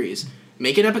Obi-Wan series.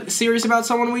 Make it a series about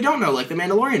someone we don't know, like The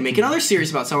Mandalorian. Make another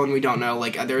series about someone we don't know.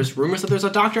 Like, there's rumors that there's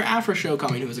a Dr. Aphra show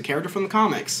coming, who is a character from the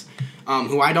comics,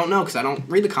 who I don't know because I don't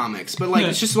read the comics. But, like,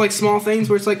 it's just, like, small things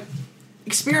where it's, like,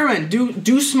 experiment.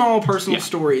 Do small personal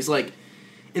stories. Like,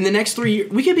 in the next 3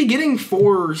 years, we could be getting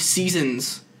 4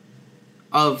 seasons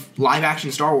of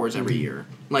live-action Star Wars every year.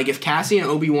 Like, if Cassian,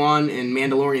 Obi-Wan, and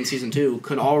Mandalorian Season 2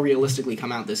 could all realistically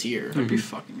come out this year. That'd be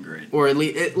fucking great. Or at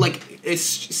least, it's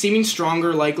seeming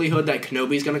stronger likelihood that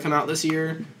Kenobi's going to come out this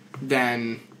year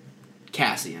than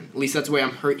Cassian. At least that's the way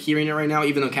I'm hearing it right now,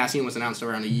 even though Cassian was announced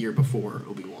around a year before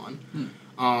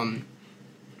Obi-Wan.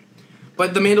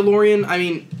 But The Mandalorian, I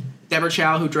mean, Deborah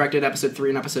Chow, who directed Episode 3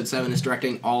 and Episode 7, is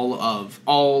directing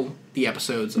all the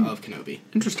episodes of Kenobi.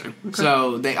 Interesting. Okay.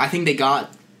 So I think they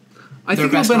got I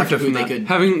think they'll benefit from that.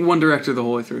 Having one director the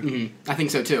whole way through. Mm-hmm. I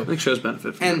think so too. I think shows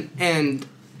benefit from that. And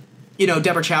you know,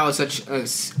 Deborah Chow is such a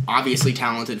obviously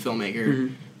talented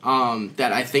filmmaker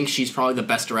that I think she's probably the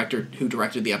best director who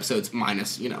directed the episodes,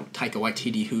 minus, you know, Taika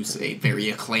Waititi, who's a very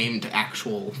acclaimed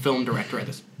actual film director at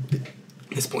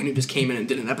this point, who just came in and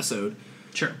did an episode.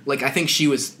 Sure. Like, I think she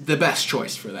was the best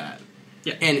choice for that.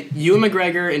 Yeah. And Ewan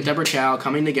McGregor and Deborah Chow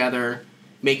coming together,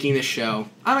 making this show.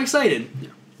 I'm excited. Yeah.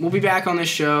 We'll be back on this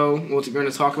show. We're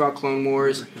going to talk about Clone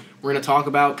Wars. We're going to talk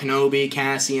about Kenobi,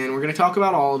 Cassian. We're going to talk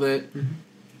about all of it. Mm-hmm.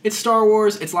 It's Star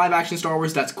Wars. It's live-action Star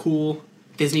Wars. That's cool.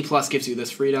 Disney Plus gives you this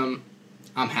freedom.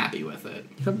 I'm happy with it.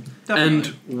 Yep. And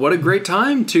what a great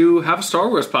time to have a Star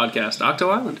Wars podcast, Ahch-To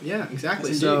Island. Yeah,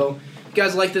 exactly. So, if you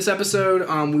guys like this episode,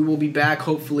 we will be back,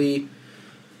 hopefully,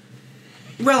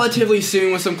 relatively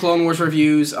soon with some Clone Wars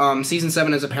reviews. Season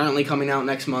 7 is apparently coming out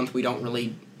next month. We don't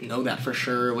really know that for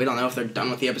sure. We don't know if they're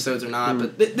done with the episodes or not.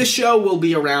 But the show will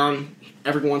be around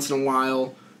every once in a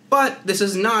while. But this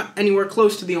is not anywhere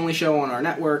close to the only show on our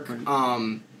network.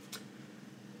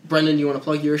 Brendan, you want to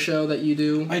plug your show that you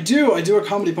do? I do. I do a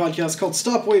comedy podcast called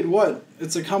Stop, Wait, What?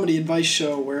 It's a comedy advice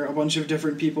show where a bunch of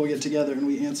different people get together and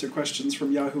we answer questions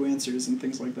from Yahoo Answers and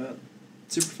things like that.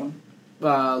 Super fun.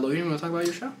 Logan, you want to talk about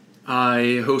your show?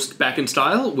 I host Back in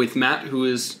Style with Matt, who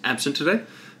is absent today.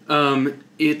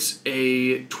 It's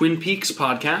a Twin Peaks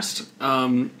podcast.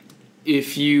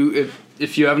 If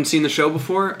you haven't seen the show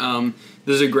before,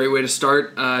 this is a great way to start.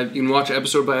 You can watch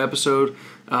episode by episode.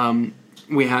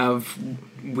 We have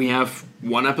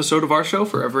one episode of our show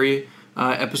for every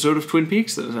episode of Twin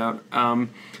Peaks that is out.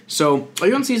 So are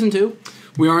you on season 2?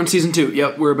 We are on season 2.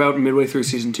 Yep, we're about midway through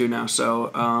season 2 now.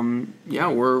 So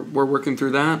yeah, we're working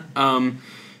through that.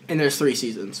 And there's 3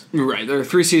 seasons. Right, there are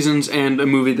 3 seasons and a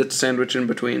movie that's sandwiched in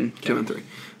between 2 and 3.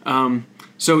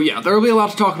 So yeah, there will be a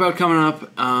lot to talk about coming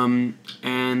up. Yeah,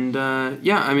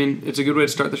 I mean, it's a good way to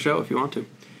start the show if you want to.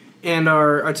 And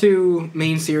our 2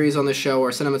 main series on this show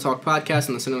are Cinema Talk Podcast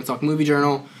and the Cinema Talk Movie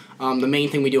Journal. The main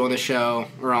thing we do on this show,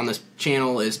 or on this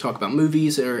channel, is talk about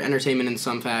movies or entertainment in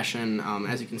some fashion.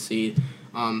 As you can see,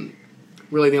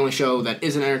 really the only show that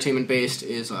isn't entertainment-based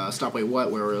is Stop, Wait,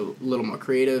 What, where we're a little more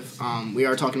creative. We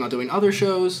are talking about doing other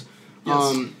shows,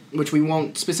 which we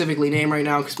won't specifically name right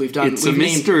now because we've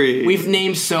mystery. We've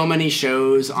named so many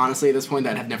shows, honestly, at this point,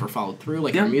 that have never followed through.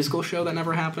 Like our musical show that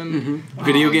never happened. Mm-hmm.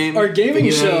 Video game. Our gaming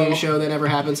show that never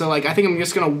happened. So, like, I think I'm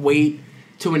just going to wait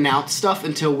to announce stuff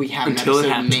until we have an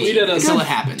episode made. Tweet at us. Until it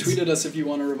happens. Tweet at us if you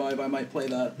want to revive. I might play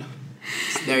that.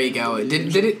 There you go.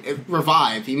 Did it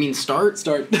revive? You mean start?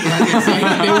 Start. There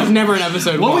was never an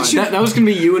episode 1. That was going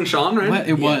to be you and Sean, right? Well,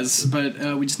 it was, but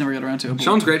we just never got around to it.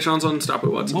 Sean's great. Sean's on Stop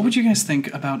It What. What would you guys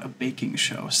think about a baking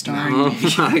show starring Oh me?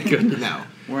 my goodness. No.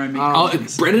 Where I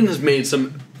make Brendan has made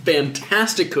some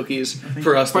fantastic cookies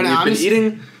for us that we've been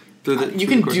eating. You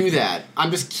can do that.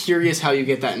 I'm just curious how you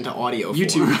get that into audio.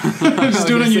 YouTube. Just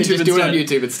do it on YouTube. Just do it on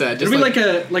YouTube instead. It'll be like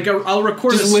a. I'll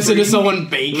record. Just listen to someone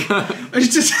bake.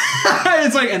 It's just.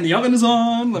 It's like, and the oven is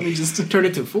on. Let me just turn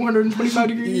it to 425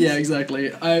 degrees. Yeah, exactly.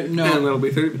 No. And that'll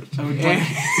be 30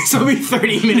 minutes. So it'll be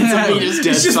 30 minutes of me just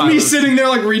dead. It's just me sitting there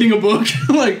like reading a book.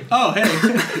 Like, oh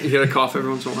hey. You gotta cough every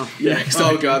once in a while. Yeah.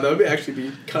 Oh god, that would actually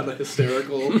be kind of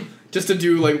hysterical. Just to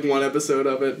do like one episode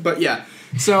of it. But yeah.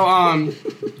 So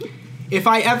if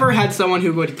I ever had someone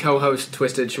who would co-host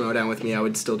Twisted Schmodown with me, I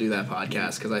would still do that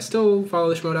podcast because I still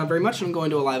follow the Schmodown very much, and I'm going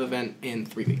to a live event in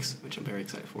 3 weeks, which I'm very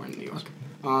excited for in New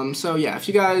York. So yeah, if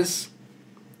you guys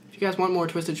want more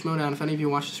Twisted Schmodown, if any of you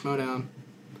watch the Schmodown,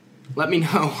 let me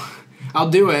know. I'll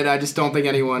do it. I just don't think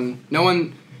no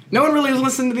one really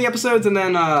listened to the episodes, and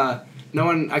then I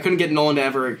couldn't get Nolan to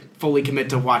ever fully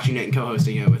commit to watching it and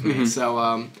co-hosting it with me. Mm-hmm.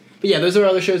 So. But yeah, those are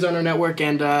other shows on our network,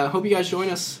 and hope you guys join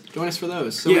us for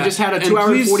those. So we just had a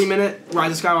 2-hour and 40-minute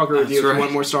Rise of Skywalker review if you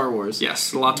want more Star Wars.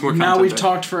 Yes, lots more content. Now we've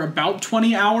talked for about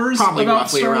 20 hours probably about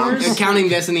roughly Star around. Wars. And counting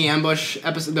this in the ambush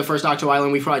episode, the first Ahch-To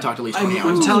Island, we've probably talked at least 20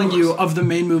 hours. I'm telling you, of the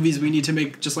main movies, we need to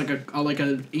make just like a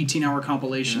 18-hour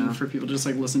compilation for people to just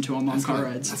like listen to on long car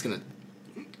rides. That's gonna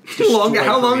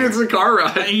How long is the car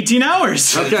ride? 18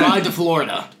 hours. Okay. Drive to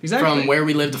Florida. Exactly. From where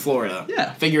we live to Florida.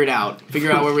 Yeah. Figure it out.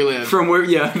 Figure out where we live. From where?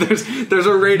 Yeah, there's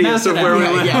a radius of where we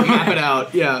live. Yeah, map it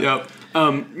out. Yeah.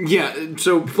 Yep.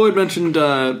 So Floyd mentioned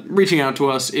reaching out to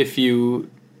us if you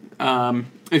want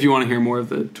to hear more of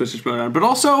the Twisted Schmodown, but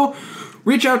also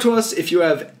reach out to us if you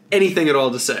have anything at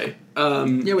all to say. Yeah,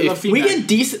 we love We feedback. get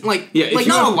decent, if you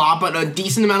not have- a lot, but a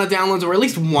decent amount of downloads, or at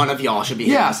least one of y'all should be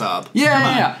hitting us up.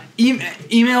 Yeah.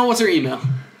 Email. What's our email?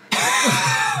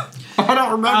 I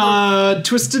don't remember.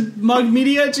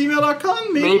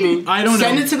 twistedmugmedia@gmail.com, maybe? I don't know.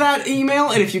 Send it to that email,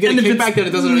 and if you get And a if it's kickback that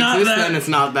it doesn't not exist, that- then it's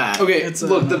not that. Okay, It's,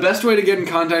 look, the best way to get in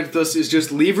contact with us is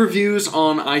just leave reviews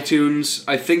on iTunes.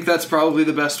 I think that's probably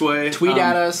the best way. Tweet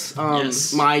at us.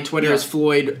 yes. My Twitter Yeah. is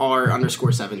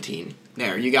FloydR_17.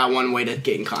 There, you got one way to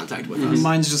get in contact with us.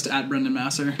 Mine's just at Brendan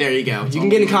Masser. There you go. You can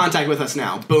get in contact with us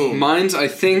now. Boom. Mine's, I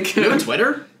think... You have a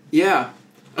Twitter? Yeah.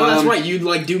 Oh, that's right. You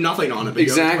do nothing on it. But you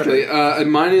have a Exactly. Twitter.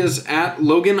 Mine is at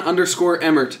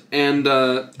Logan_Emmert, and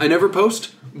I never post,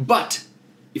 but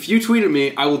if you tweet at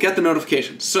me, I will get the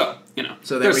notification. So,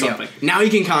 So there there's we something. go. Now you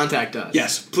can contact us.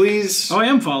 Yes, please. Oh, I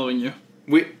am following you.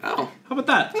 How How about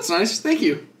that? that's nice. Thank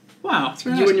you. Wow.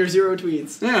 Very You nice. and your 0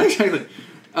 tweets. Yeah, exactly.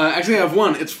 Actually, I have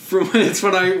one. It's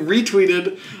when I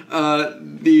retweeted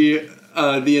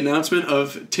the announcement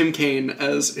of Tim Kaine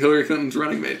as Hillary Clinton's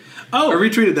running mate. Oh. I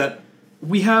retweeted that.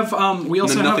 We have we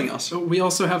also then have nothing else. we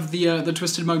also have the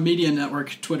Twisted Mug Media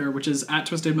Network Twitter, which is at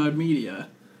Twisted Mug Media.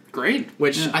 Great.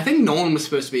 Which Yeah. I think Nolan was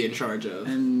supposed to be in charge of.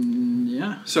 And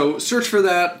yeah, So search for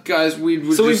that, guys. We've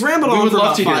rambled on for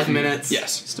about 5 from you. minutes.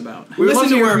 Yes. just about. We would love Listen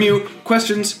to to hear from our- you.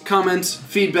 Questions, comments,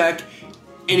 feedback,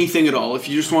 anything at all. If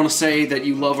you just want to say that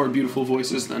you love our beautiful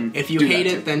voices, then If you do hate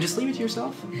that it, then just leave it to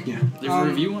yourself. too. Yeah. Leave a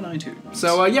review on iTunes.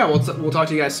 So yeah, we'll talk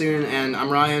to you guys soon. And I'm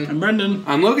Ryan. I'm Brendan.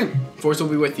 I'm Logan. Force will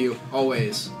be with you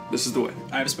always. This is the way.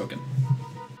 I have spoken.